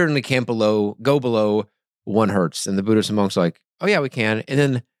 and they certainly can't go below 1 hertz. And the Buddhist monks are like, oh yeah, we can. And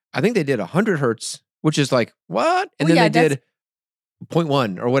then I think they did 100 hertz, which is like, what? And then they did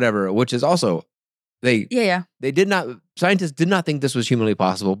 0.1 or whatever, which is also, scientists did not think this was humanly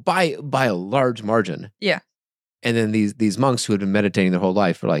possible by a large margin. Yeah. And then these monks who had been meditating their whole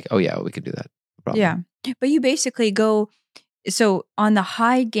life were like, oh yeah, we could do that. No problem. Yeah. But you basically go, so on the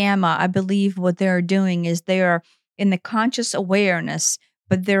high gamma, I believe what they're doing is they are in the conscious awareness,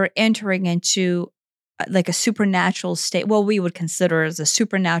 but they're entering into like a supernatural state, what we would consider as a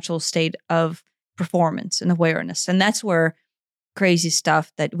supernatural state of performance and awareness. And that's where crazy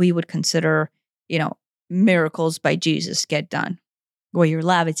stuff that we would consider, you know, miracles by Jesus get done, where you're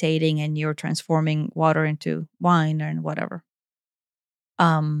levitating and you're transforming water into wine and whatever.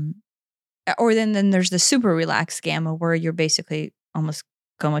 Or then there's the super relaxed gamma, where you're basically almost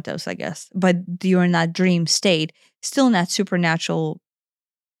comatose, I guess, but you're in that dream state, still in that supernatural,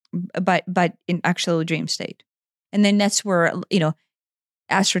 but in actual dream state. And then that's where, you know,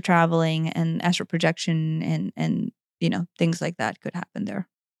 astral traveling and astral projection and you know, things like that could happen there.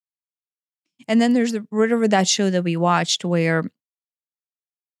 And then there's whatever that show that we watched, where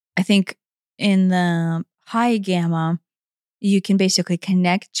I think in the high gamma, you can basically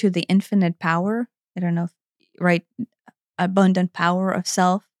connect to the infinite power. I don't know, right? Abundant power of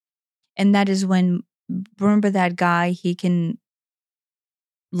self. And that is when, remember that guy, he can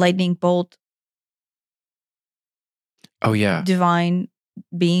lightning bolt. Oh, yeah. Divine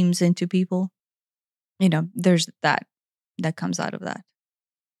beams into people. You know, there's that comes out of that.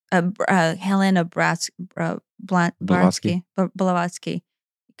 Helena Blavatsky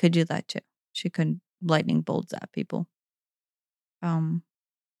could do that too. She could lightning bolt zap people.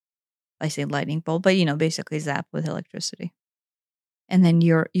 I say lightning bolt, but you know, basically zap with electricity. And then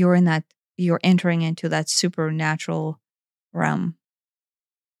you're in that, you're entering into that supernatural realm,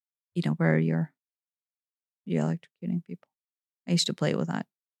 where you're electrocuting people. I used to play with that,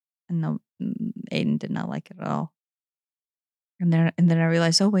 and no, Aiden did not like it at all. And then I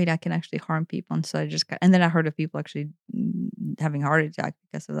realized, oh wait, I can actually harm people, and so and then I heard of people actually having a heart attack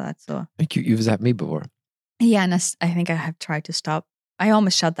because of that. So I think you've zapped me before. yeah, and I think I have tried to stop. I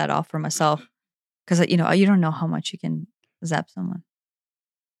almost shut that off for myself because you don't know how much you can zap someone.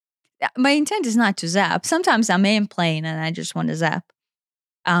 My intent is not to zap. Sometimes I'm in plane and I just want to zap.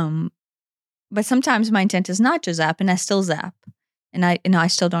 But sometimes my intent is not to zap, and I still zap, and I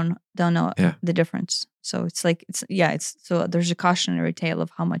still don't know the difference. So it's like so there's a cautionary tale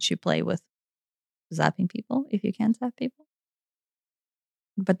of how much you play with zapping people if you can't zap people.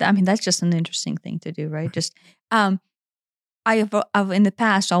 But that's just an interesting thing to do, right? Just I've in the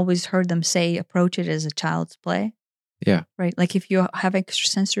past always heard them say approach it as a child's play. Yeah. Right. Like if you have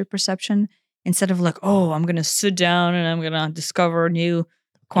extrasensory perception, instead of like, oh, I'm going to sit down and I'm going to discover new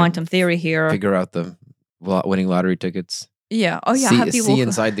quantum theory here. Figure out the winning lottery tickets. Yeah. Oh, yeah. See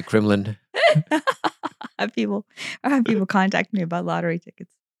inside the Kremlin. have people contact me about lottery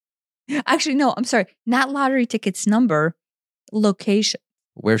tickets. Actually, no, I'm sorry. Not lottery tickets number, location.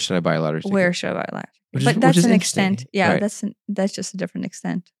 Where should I buy a lottery ticket? Where should I buy a lottery ticket? But that's an extent. Yeah, right. That's just a different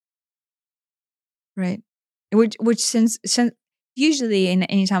extent. Right. Which since usually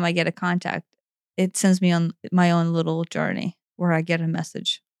anytime I get a contact, it sends me on my own little journey where I get a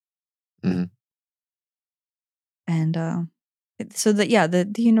message. Mm-hmm. And so that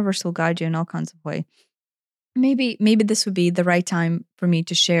the universe will guide you in all kinds of ways. Maybe this would be the right time for me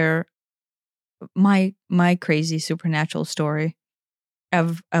to share my crazy supernatural story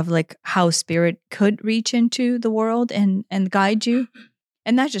of like how spirit could reach into the world and guide you.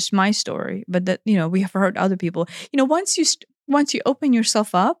 And not just my story, but that, we have heard other people, once you open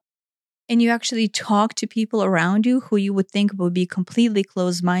yourself up and you actually talk to people around you who you would think would be completely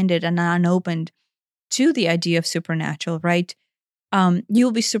closed-minded and unopened to the idea of supernatural, right?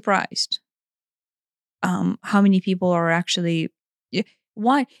 You'll be surprised how many people are actually,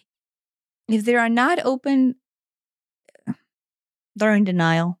 why? If they are not open, they're in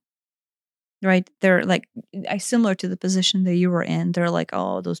denial. Right. They're like similar to the position that you were in. They're like,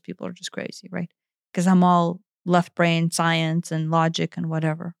 oh, those people are just crazy. Right. Because I'm all left brain science and logic and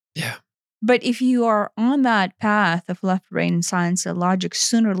whatever. Yeah. But if you are on that path of left brain science and logic,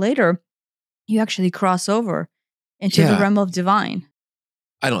 sooner or later, you actually cross over into the realm of divine.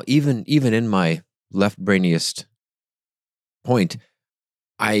 I don't even in my left brainiest point,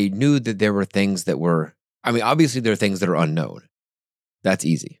 I knew that there were things that were, obviously there are things that are unknown. That's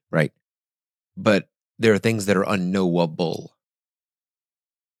easy. Right. But there are things that are unknowable,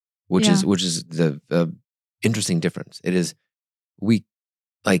 which is the interesting difference. It is we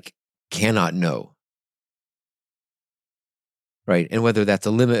cannot know, right? And whether that's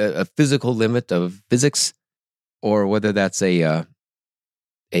a limit, a physical limit of physics, or whether that's a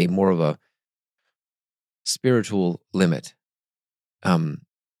more of a spiritual limit. But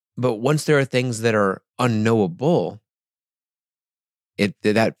once there are things that are unknowable,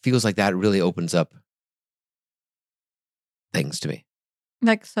 that feels like that really opens up things to me.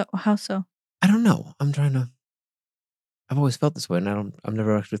 Like, so how so? I don't know. I've always felt this way, and I've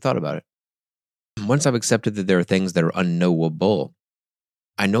never actually thought about it. Once I've accepted that there are things that are unknowable,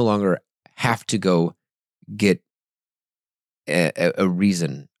 I no longer have to go get a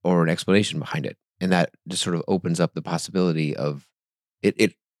reason or an explanation behind it. And that just sort of opens up the possibility of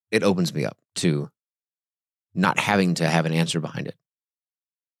it opens me up to not having to have an answer behind it.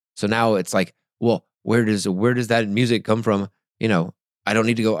 So now it's like, well, where does that music come from? I don't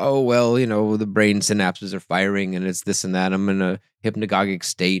need to go, oh, well, the brain synapses are firing and it's this and that. I'm in a hypnagogic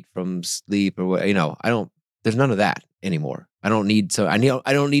state from sleep or what, there's none of that anymore. I don't need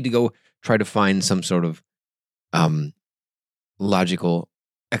to go try to find some sort of logical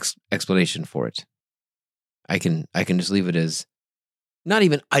explanation for it. I can just leave it as not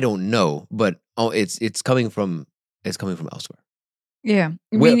even, I don't know, but it's coming from elsewhere. Yeah.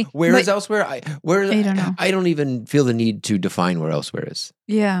 Where is elsewhere? I don't know. I don't even feel the need to define where elsewhere is.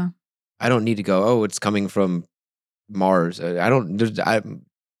 Yeah. I don't need to go, oh, it's coming from Mars. I don't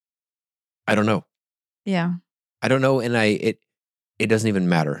know. Yeah. I don't know, and it doesn't even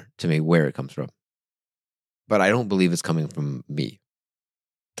matter to me where it comes from. But I don't believe it's coming from me.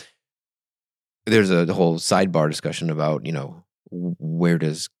 There's a whole sidebar discussion about, where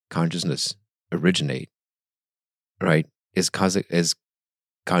does consciousness originate? Right? Is consciousness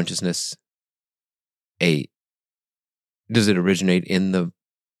does it originate in the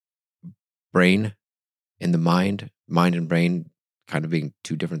brain, in the mind and brain kind of being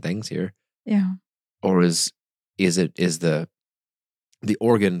two different things here? Yeah. Or is is the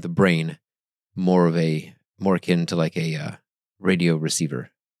organ, the brain, more akin to like a radio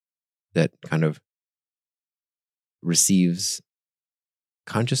receiver that kind of receives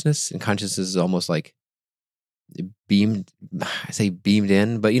consciousness, and consciousness is almost like beamed. I say beamed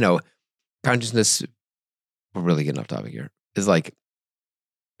in, but consciousness. We're really getting off topic here. Is like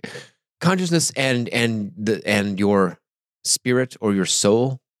consciousness and your spirit or your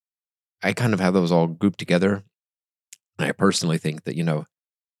soul. I kind of have those all grouped together. And I personally think that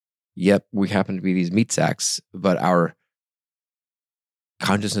yep, we happen to be these meat sacks, but our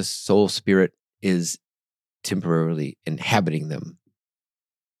consciousness, soul, spirit is temporarily inhabiting them.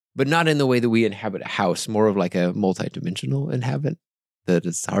 But not in the way that we inhabit a house, more of like a multidimensional inhabit that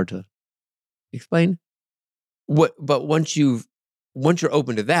is hard to explain. But once you're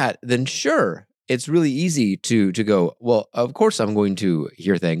open to that, then sure, it's really easy to go, well, of course I'm going to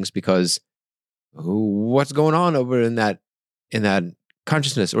hear things because what's going on over in that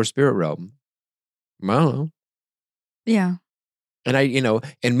consciousness or spirit realm? I don't know. Yeah. And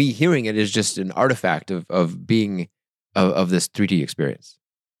and me hearing it is just an artifact of being of this 3D experience.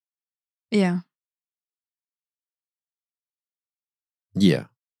 Yeah. Yeah.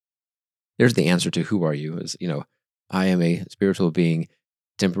 There's the answer to who are you is, I am a spiritual being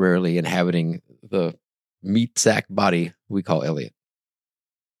temporarily inhabiting the meat sack body we call Elliot.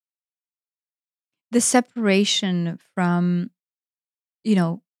 The separation from,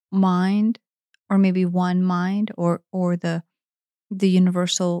 mind, or maybe one mind, or the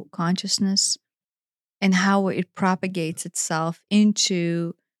universal consciousness, and how it propagates itself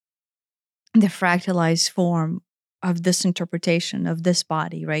into the fractalized form of this interpretation of this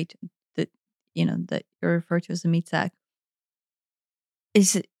body, right? That that you refer to as the meat sack.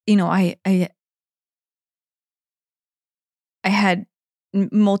 Is I had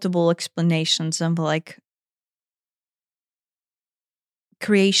multiple explanations of like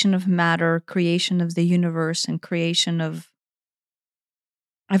creation of matter, creation of the universe, and creation of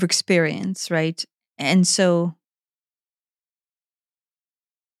experience, right? And so,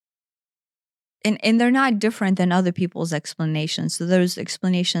 and they're not different than other people's explanations. So those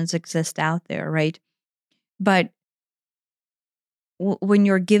explanations exist out there, right? But when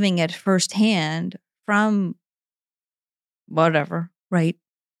you're giving it firsthand from whatever, right?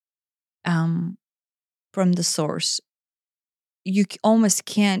 From the source, you almost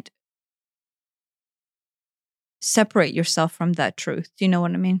can't separate yourself from that truth. Do you know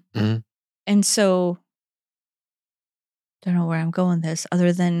what I mean? Mm-hmm. And so, don't know where I'm going with this,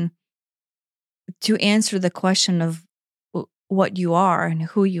 other than to answer the question of what you are and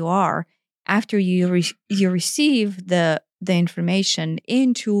who you are after you receive the information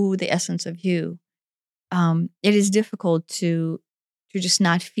into the essence of you. It is difficult to just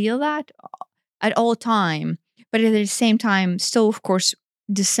not feel that at all time, but at the same time, still, of course,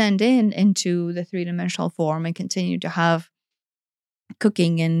 descend into the 3-dimensional form and continue to have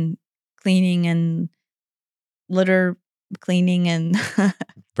cooking and cleaning and litter cleaning and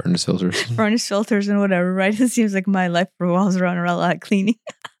furnace filters and whatever, right? It seems like my life revolves around a lot of cleaning.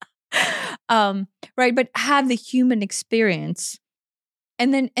 Right, but have the human experience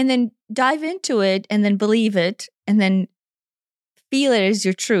and then dive into it and then believe it and then feel it as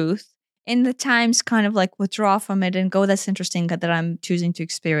your truth. And the times kind of like withdraw from it and go, that's interesting that I'm choosing to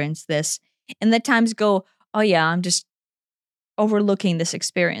experience this. And the times go, oh yeah, I'm just overlooking this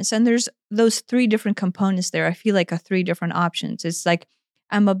experience. And there's those 3 different components there. I feel like 3 different options. It's like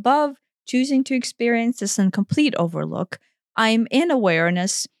I'm above choosing to experience this in complete overlook. I'm in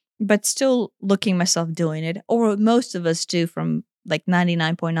awareness, but still looking myself doing it. Or what most of us do from like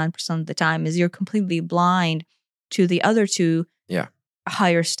 99.9% of the time is you're completely blind to the other 2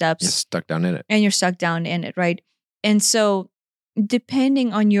 higher steps. You're stuck down in it. And you're stuck down in it, right? And so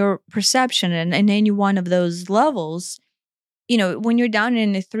depending on your perception and any one of those levels, when you're down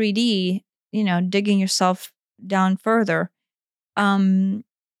in a 3D, digging yourself down further, it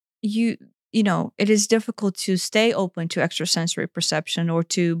is difficult to stay open to extrasensory perception or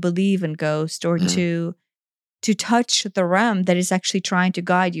to believe in ghosts or to touch the realm that is actually trying to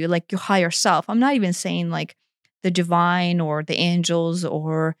guide you, like your higher self. I'm not even saying like the divine or the angels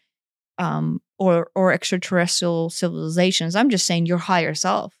or extraterrestrial civilizations. I'm just saying your higher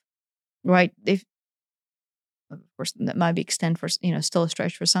self, right? If of course that might be extend for still a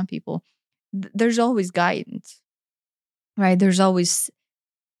stretch for some people. There's always guidance, right? There's always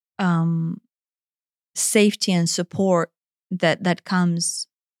safety and support that comes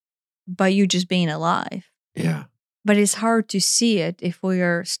by you just being alive. Yeah. But it's hard to see it if we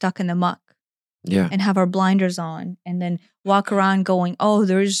are stuck in the muck. Yeah. And have our blinders on and then walk around going, oh,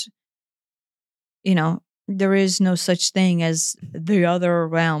 there's there is no such thing as the other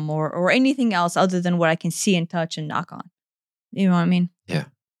realm or anything else other than what I can see and touch and knock on. You know what I mean? Yeah.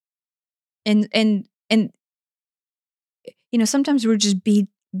 And sometimes we're just beat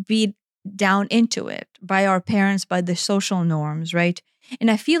down into it by our parents, by the social norms, right? And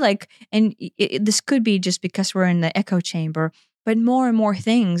I feel like, and this could be just because we're in the echo chamber, but more and more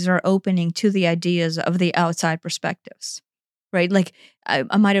things are opening to the ideas of the outside perspectives, right? Like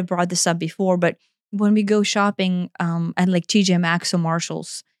I might have brought this up before, but when we go shopping at like TJ Maxx or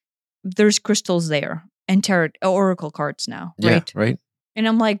Marshalls, there's crystals there and tarot oracle cards now, right? Yeah, right. And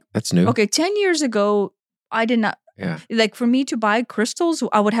I'm like, That's new. okay, 10 years ago, I did not, like for me to buy crystals,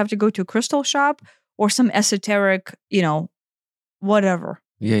 I would have to go to a crystal shop or some esoteric, whatever.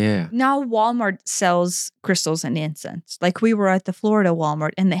 Yeah. Now Walmart sells crystals and incense. Like we were at the Florida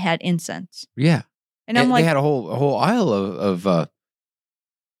Walmart and they had incense. Yeah. And I'm like, they had a whole aisle of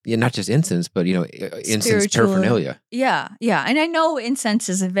not just incense, but incense paraphernalia. Yeah. And I know incense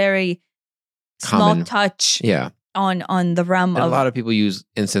is a very Common small touch. Yeah. On the realm and of a lot of people use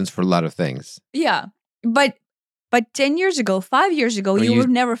incense for a lot of things. Yeah. But 10 years ago, 5 years ago, you would have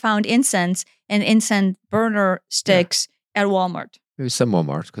never found incense and incense burner sticks at Walmart. Maybe some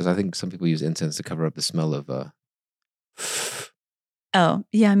Walmarts, because I think some people use incense to cover up the smell of Oh,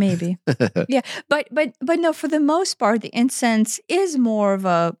 yeah, maybe. Yeah. But no, for the most part, the incense is more of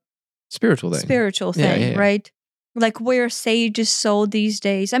a spiritual thing, right? Like where sage is sold these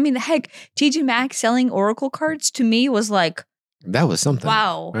days. I mean, heck, TJ Maxx selling oracle cards to me was like, that was something.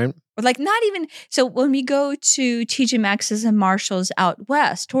 Wow. Right? Like not even, so when we go to TJ Maxx's and Marshall's out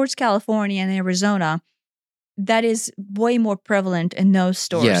west towards California and Arizona, that is way more prevalent in those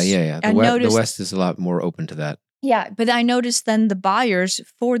stores. Yeah. The West is a lot more open to that. Yeah, but I noticed then the buyers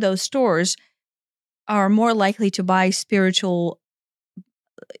for those stores are more likely to buy spiritual,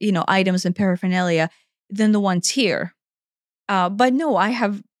 items and paraphernalia than the ones here. But no, I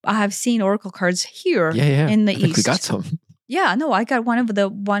have seen oracle cards here in the East. We got some. Yeah, no, I got one of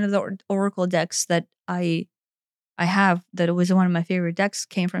the oracle decks that I have that it was one of my favorite decks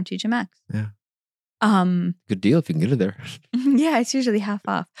came from TJ Maxx. Yeah. Good deal if you can get it there. Yeah, it's usually half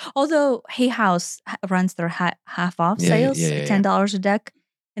off. Although Hay House runs their half off sales, $10 a deck,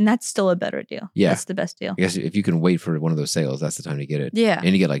 and that's still a better deal. Yeah, that's the best deal. I guess if you can wait for one of those sales, that's the time to get it. Yeah,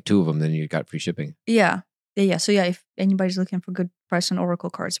 and you get like 2 of them, then you got free shipping. Yeah. So yeah, if anybody's looking for good price on oracle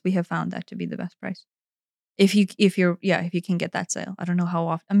cards, we have found that to be the best price. If you can get that sale, I don't know how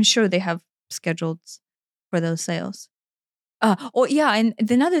often. I'm sure they have scheduled for those sales. And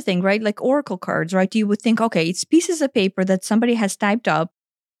another thing, right? Like oracle cards, right? You would think, okay, it's pieces of paper that somebody has typed up,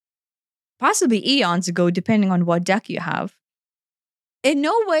 possibly eons ago, depending on what deck you have. In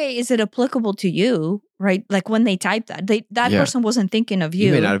no way is it applicable to you, right? Like when they typed that, person wasn't thinking of you.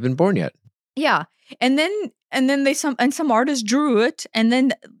 You may not have been born yet. Yeah, and then some artist drew it, and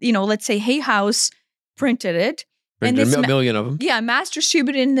then let's say Hay House printed it, printed a million of them. Yeah, mass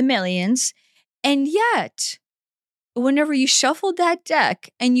distributed in the millions, and yet, whenever you shuffle that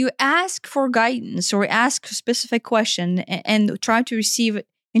deck and you ask for guidance or ask a specific question and try to receive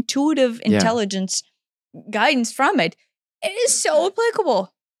intuitive intelligence guidance from it, it is so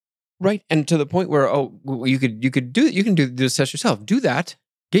applicable. Right, and to the point where you can do this test yourself. Do that,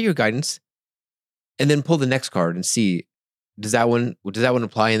 get your guidance, and then pull the next card and see does that one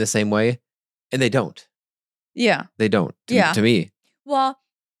apply in the same way? And they don't. Yeah, they don't. To me. Well,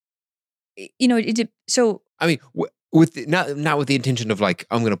 so I mean, with not with the intention of like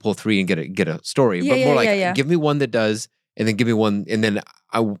I'm going to pull 3 and get a story, but more like give me one that does, and then give me one, and then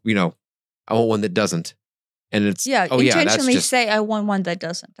I want one that doesn't, and it's intentionally say I want one that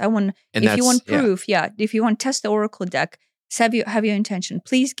doesn't. I want if you want proof, if you want to test the oracle deck, have your intention.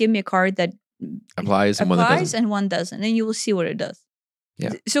 Please give me a card that applies and one that doesn't, and one doesn't, and you will see what it does.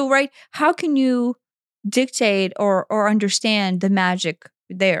 Yeah. So how can you dictate or understand the magic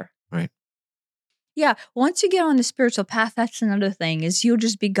there? Right. Yeah, once you get on the spiritual path, that's another thing, is you'll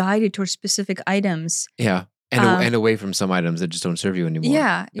just be guided towards specific items. Yeah, and away from some items that just don't serve you anymore.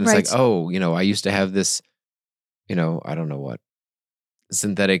 Yeah, and it's like, I used to have this, I don't know what,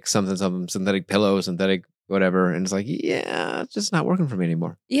 synthetic something, synthetic pillow, synthetic whatever, and it's like, it's just not working for me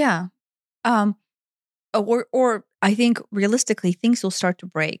anymore. Yeah, or I think realistically, things will start to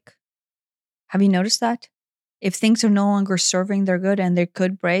break. Have you noticed that? If things are no longer serving their good and they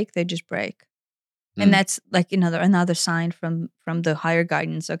could break, they just break. And that's like another sign from the higher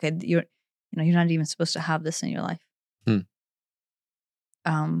guidance. Okay, you're not even supposed to have this in your life.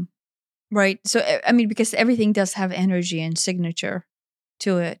 Right. So I mean, because everything does have energy and signature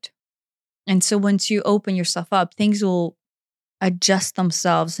to it, and so once you open yourself up, things will adjust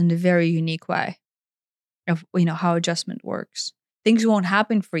themselves in a very unique way. of how adjustment works. Things won't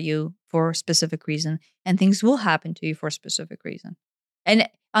happen for you for a specific reason, and things will happen to you for a specific reason. And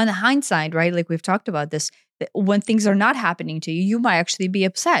on the hindsight, right, like we've talked about this, that when things are not happening to you, you might actually be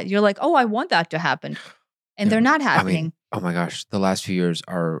upset. You're like, oh, I want that to happen, and they're not happening. I mean, oh my gosh, the last few years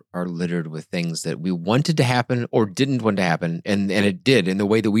are littered with things that we wanted to happen or didn't want to happen, and it did in the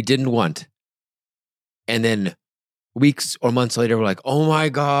way that we didn't want. And then weeks or months later, we're like, oh my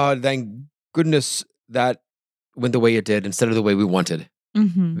God, thank goodness that went the way it did instead of the way we wanted.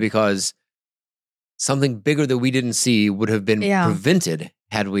 Mhm. Because something bigger that we didn't see would have been Yeah. prevented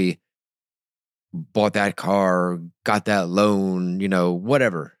had we bought that car, got that loan,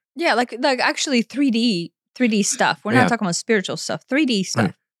 whatever. Yeah, like actually 3D stuff. We're Yeah. not talking about spiritual stuff. 3D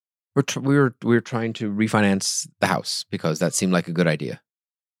stuff. Right. We were trying to refinance the house because that seemed like a good idea,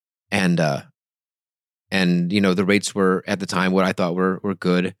 and the rates were at the time what I thought were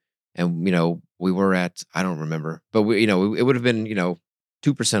good, and we were at, I don't remember, but it would have been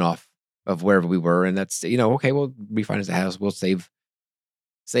 2% off of wherever we were, and that's okay, we'll refinance the house, we'll save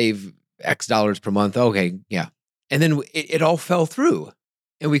X dollars per month, okay, yeah, and then it all fell through,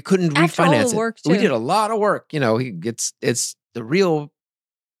 and we couldn't After all the refinance work, it. We too. did a lot of work, it's the real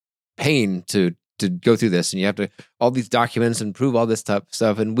pain to go through this, and you have to all these documents and prove all this stuff,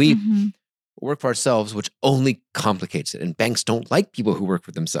 and we Mhm. work for ourselves, which only complicates it. And banks don't like people who work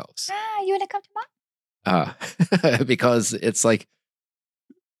for themselves You want to come to mom? because it's like,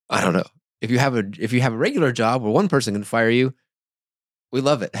 I don't know. If you have a regular job where one person can fire you, we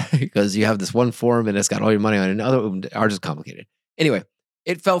love it because you have this one form and it's got all your money on it. And other ours is complicated. Anyway,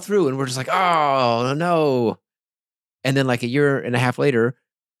 it fell through, and we're just like, oh no. And then like a year and a half later,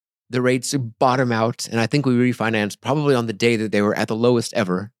 the rates bottom out, and I think we refinanced probably on the day that they were at the lowest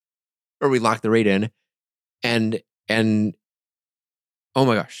ever. Or we locked the rate in, and oh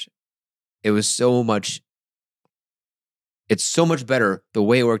my gosh, it's so much better the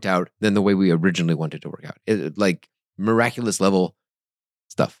way it worked out than the way we originally wanted to work out. Like miraculous level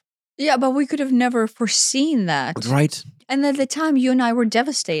stuff. Yeah, but we could have never foreseen that. Right? And at the time, you and I were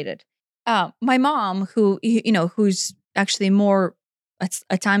devastated. My mom, who's actually more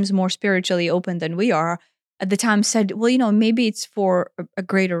at times more spiritually open than we are, at the time said, well, maybe it's for a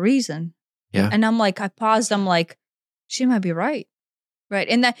greater reason. Yeah. And I'm like, I paused. I'm like, she might be right. Right.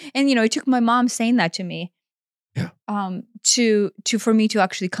 And it took my mom saying that to me. Yeah. For me to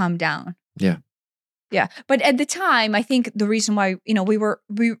actually calm down. Yeah. Yeah. But at the time, I think the reason why, we were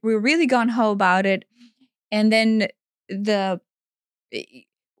really gung ho about it. And then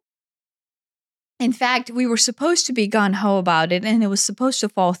in fact, we were supposed to be gung ho about it, and it was supposed to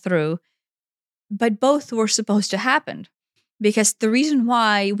fall through, but both were supposed to happen. Because the reason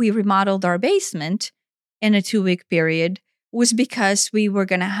why we remodeled our basement in a 2-week period was because we were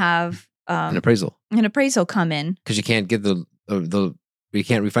going to have An appraisal. Come in. Because you can't get you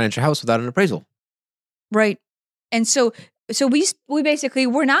can't refinance your house without an appraisal. Right. And so we basically,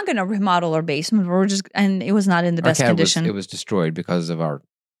 we're not going to remodel our basement. And it was not in the best condition. It was destroyed because of our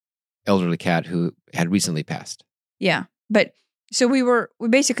elderly cat who had recently passed. Yeah. But so we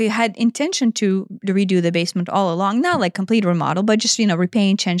basically had intention to redo the basement all along, not like complete remodel, but just,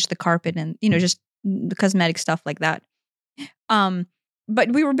 repaint, change the carpet and, just the cosmetic stuff like that.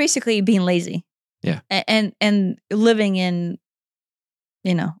 But we were basically being lazy. Yeah. And living in,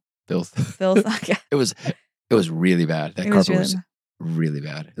 Filth. Filth. It was really bad. That It was carpet was really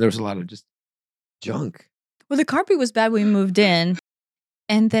bad. There was a lot of just junk. Well, the carpet was bad when we moved in.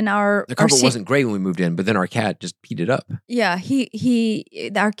 And then the carpet wasn't great when we moved in, but then our cat just peed it up. Yeah,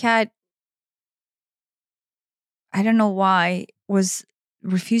 our cat, I don't know why, was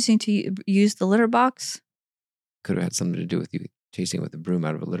refusing to use the litter box. Could have had something to do with you chasing it with a broom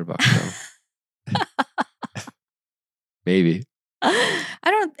out of a litter box. Maybe.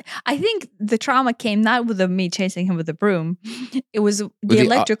 I think the trauma came not with me chasing him with a broom. It was the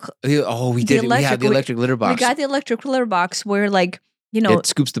electric. We did. We had the electric litter box. We got the electric litter box where, like, it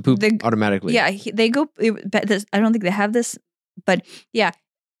scoops the poop automatically. Yeah, they go. I don't think they have this, but yeah,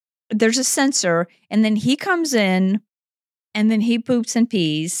 there's a sensor, and then he comes in, and then he poops and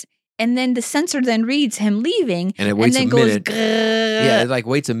pees, and then the sensor then reads him leaving, and it waits and then a minute. Goes, yeah, it like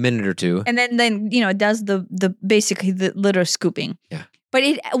waits a minute or two, and then it does the basically the litter scooping. Yeah, but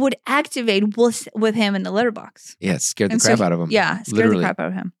it would activate with him in the litter box. Yeah, it scared the crap out of him. Yeah, scared the crap out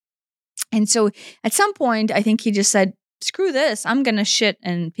of him. And so at some point, I think he just said, screw this, I'm going to shit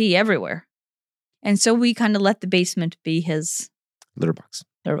and pee everywhere. And so we kind of let the basement be his litter box.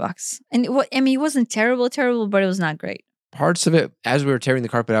 And it wasn't terrible, but it was not great. Parts of it, as we were tearing the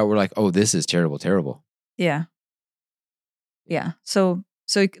carpet out, we're like, oh, this is terrible. Yeah. Yeah. So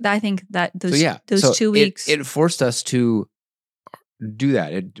So I think that So those yeah, those so 2 weeks. it forced us to do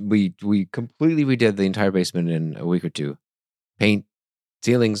that. We completely redid the entire basement in a week or two. Paint,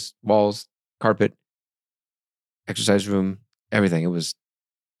 ceilings, walls, carpet, exercise room, everything. It was,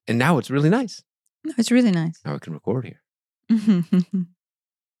 and now it's really nice. No, it's really nice. Now we can record here.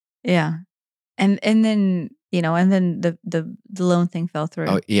 Yeah. And then, and then the loan thing fell through.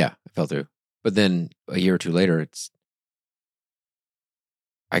 Oh yeah, it fell through. But then a year or two later,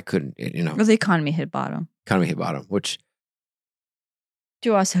 I couldn't. Well, the economy hit bottom. Economy hit bottom, which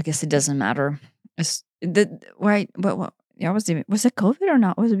To us, I guess it doesn't matter. Right? What? Yeah, was it COVID or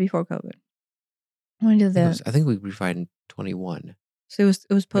not? Was it before COVID? When did I think we refied in 21. So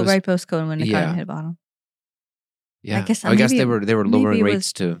it was right post COVID when the Yeah. economy hit bottom. Yeah, I guess they were lowering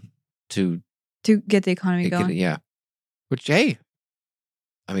rates to get the economy get going. it, yeah. Which, hey,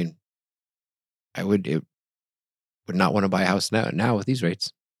 I mean, I would not want to buy a house now with these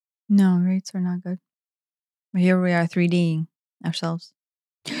rates. No, rates are not good. But here we are 3Ding ourselves.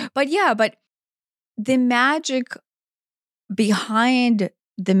 But yeah, but the magic behind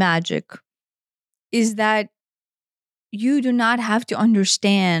the magic is that you do not have to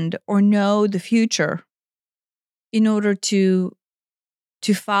understand or know the future in order to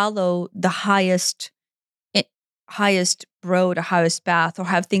follow the highest road, or highest path, or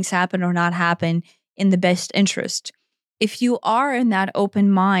have things happen or not happen in the best interest. If you are in that open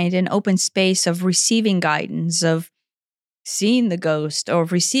mind and open space of receiving guidance, of seeing the ghost, or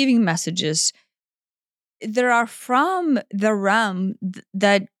of receiving messages, there are from the realm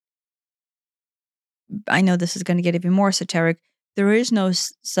that, I know this is going to get even more esoteric, there is no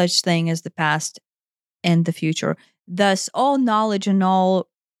such thing as the past and the future. Thus, all knowledge and all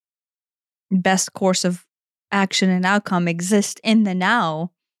best course of action and outcome exist in the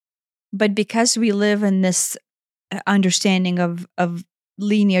now. But because we live in this understanding of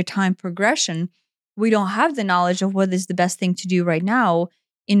linear time progression, we don't have the knowledge of what is the best thing to do right now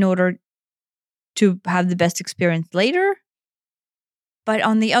in order to have the best experience later. But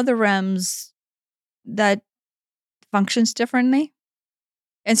on the other realms, that functions differently.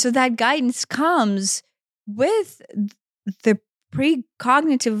 And so that guidance comes with the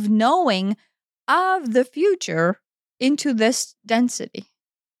precognitive knowing of the future into this density.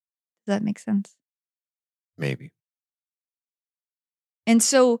 Does that make sense? Maybe. And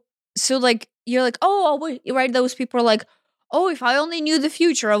so like, you're like, oh, wait, right? Those people are like, oh, if I only knew the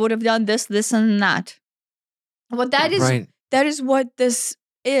future, I would have done this, and that. Well, that is right. That is what this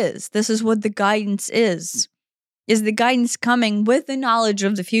is. This is what the guidance is. Is the guidance coming with the knowledge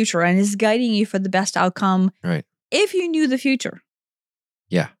of the future and is guiding you for the best outcome. Right. If you knew the future.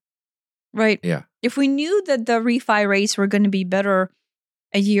 Yeah. Right. Yeah. If we knew that the refi rates were going to be better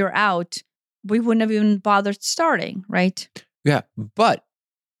a year out, we wouldn't have even bothered starting, right? Yeah. But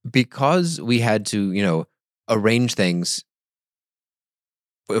because we had to, arrange things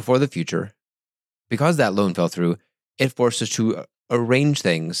for the future, because that loan fell through, it forced us to arrange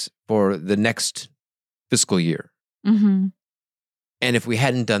things for the next fiscal year. Mm-hmm. And if we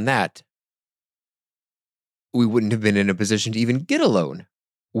hadn't done that, we wouldn't have been in a position to even get a loan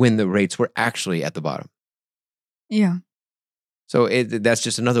when the rates were actually at the bottom. Yeah. So that's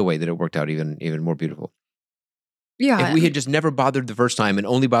just another way that it worked out even more beautiful. Yeah. If we had just never bothered the first time and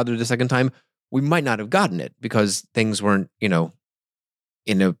only bothered the second time, we might not have gotten it because things weren't,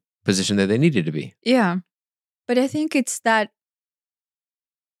 in a position that they needed to be. Yeah. But I think it's that,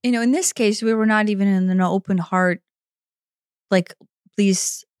 in this case, we were not even in an open heart, like,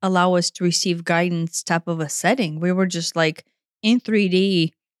 please allow us to receive guidance type of a setting. We were just like in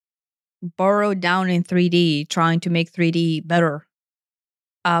 3D, borrowed down in 3D, trying to make 3D better.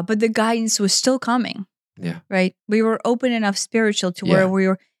 But the guidance was still coming. Yeah. Right? We were open enough spiritual to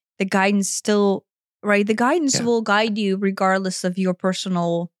where the guidance still, right? The guidance will guide you regardless of your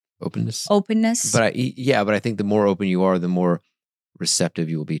personal openness. But I think the more open you are, the more receptive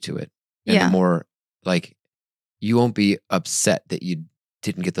you will be to it. And the more, like, you won't be upset that you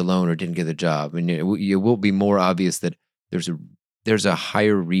didn't get the loan or didn't get the job. And it will be more obvious that there's a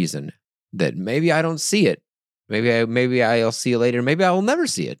higher reason that maybe I don't see it. Maybe I'll see it later. Maybe I will never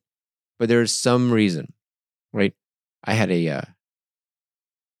see it. But there's some reason, right? I had a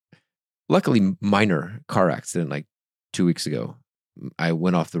luckily minor car accident like 2 weeks ago. I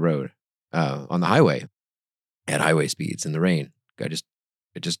went off the road on the highway at highway speeds in the rain. It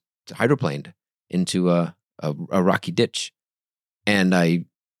just hydroplaned into a rocky ditch, and I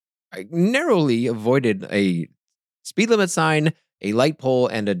narrowly avoided a speed limit sign, a light pole,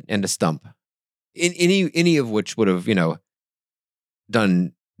 and a stump. In any of which would have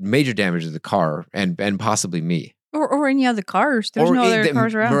done major damage to the car and possibly me. Or any other cars. There's no other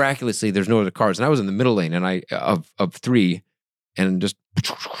cars around. Miraculously, there's no other cars. And I was in the middle lane and of three and just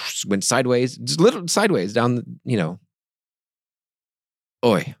went sideways, just little sideways down,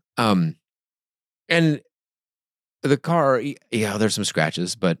 Oi. And the car, yeah, there's some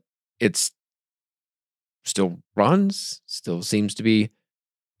scratches, but it's still runs, still seems to be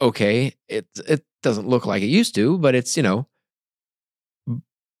okay. It doesn't look like it used to, but it's,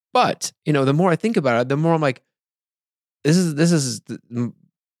 but, the more I think about it, the more I'm like, this is the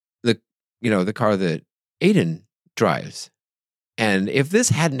car that Aiden drives. And if this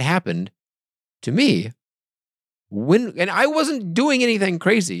hadn't happened to me, and I wasn't doing anything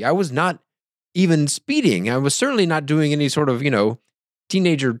crazy. I was not even speeding. I was certainly not doing any sort of,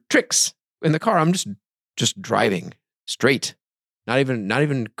 teenager tricks in the car. I'm just driving straight. Not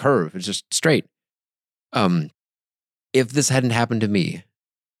even curve. It's just straight. If this hadn't happened to me,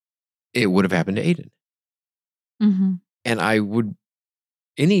 it would have happened to Aiden. Mm-hmm. And I would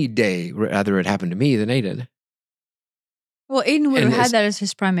any day rather it happened to me than Aiden. Well, Aiden would have had that as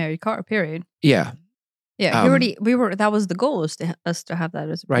his primary car, period. Yeah. Yeah. That was the goal, is us to have that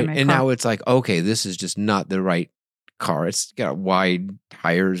as a primary car. Right. And now it's like, okay, this is just not the right car. It's got wide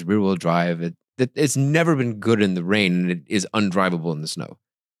tires, rear wheel drive. It's never been good in the rain, and it is undrivable in the snow.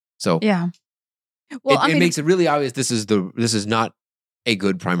 So yeah. Well, it makes it really obvious this is not a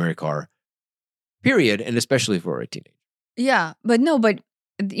good primary car, period, and especially for a teenager. Yeah, but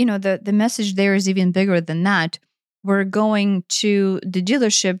the message there is even bigger than that. We're going to the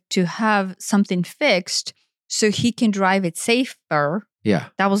dealership to have something fixed so he can drive it safer. Yeah.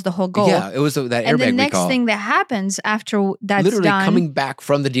 That was the whole goal. Yeah, it was that airbag recall. And the next thing that happens after that's literally done, coming back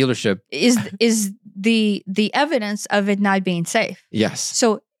from the dealership, is the evidence of it not being safe. Yes.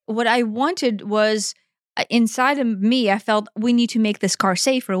 So what I wanted was, inside of me, I felt we need to make this car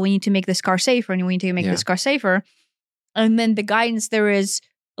safer. We need to make this car safer, and we need to make this car safer. And then the guidance there is,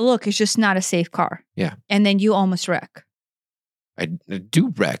 look, it's just not a safe car. Yeah. And then you almost wreck. I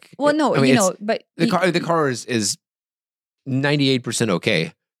do wreck. Well, no, but the car is 98%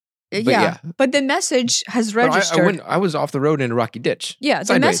 okay. Yeah. But the message has registered. I was off the road in a rocky ditch. Yeah, sideways.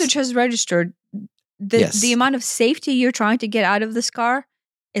 The message has registered. The amount of safety you're trying to get out of this car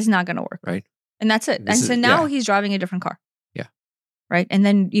is not going to work. Right. And that's it. So now he's driving a different car. Yeah. Right. And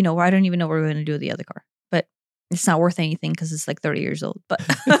then, I don't even know what we're going to do with the other car. But it's not worth anything because it's like 30 years old. But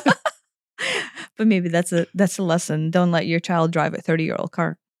but maybe that's a lesson. Don't let your child drive a 30-year-old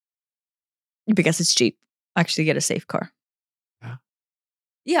car because it's cheap. Actually, get a safe car.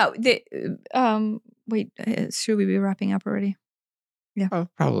 Yeah. Wait. Should we be wrapping up already? Yeah. Oh,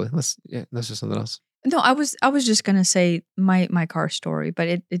 probably. Let's do something else. No, I was just gonna say my car story,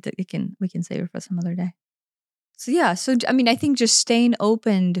 but we can save it for some other day. So yeah. So I mean, I think just staying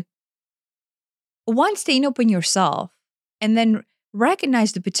open yourself, and then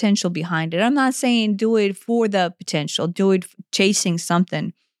recognize the potential behind it. I'm not saying do it for the potential, do it chasing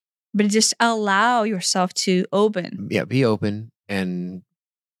something, but just allow yourself to open. Yeah, be open and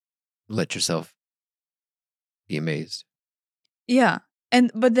let yourself be amazed. Yeah.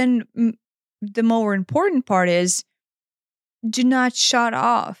 But then the more important part is, do not shut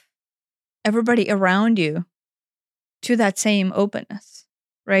off everybody around you to that same openness,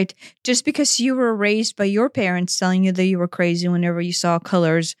 right? Just because you were raised by your parents telling you that you were crazy whenever you saw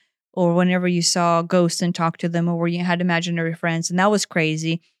colors, or whenever you saw ghosts and talked to them, or where you had imaginary friends, and that was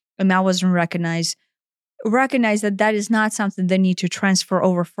crazy, and that wasn't recognized. Recognize that is not something they need to transfer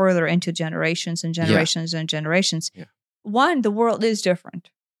over further into generations and generations and generations. Yeah. One, the world is different,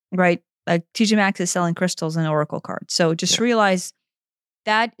 right? Like TJ Maxx is selling crystals and oracle cards. So just realize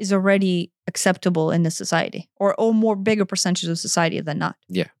that is already acceptable in the society, or more bigger percentage of society than not.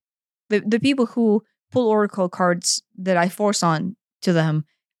 Yeah. The people who pull oracle cards that I force on to them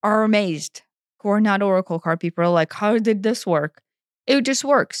are amazed. Who are not oracle card people are like, how did this work? It just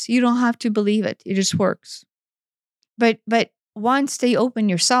works. You don't have to believe it. It just works. But one, stay open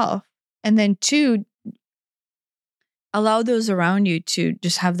yourself. And then two, allow those around you to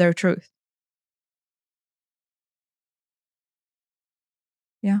just have their truth.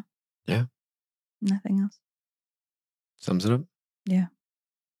 Yeah. Yeah. Nothing else. Sums it up. Yeah.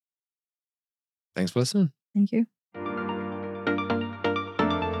 Thanks for listening. Thank you.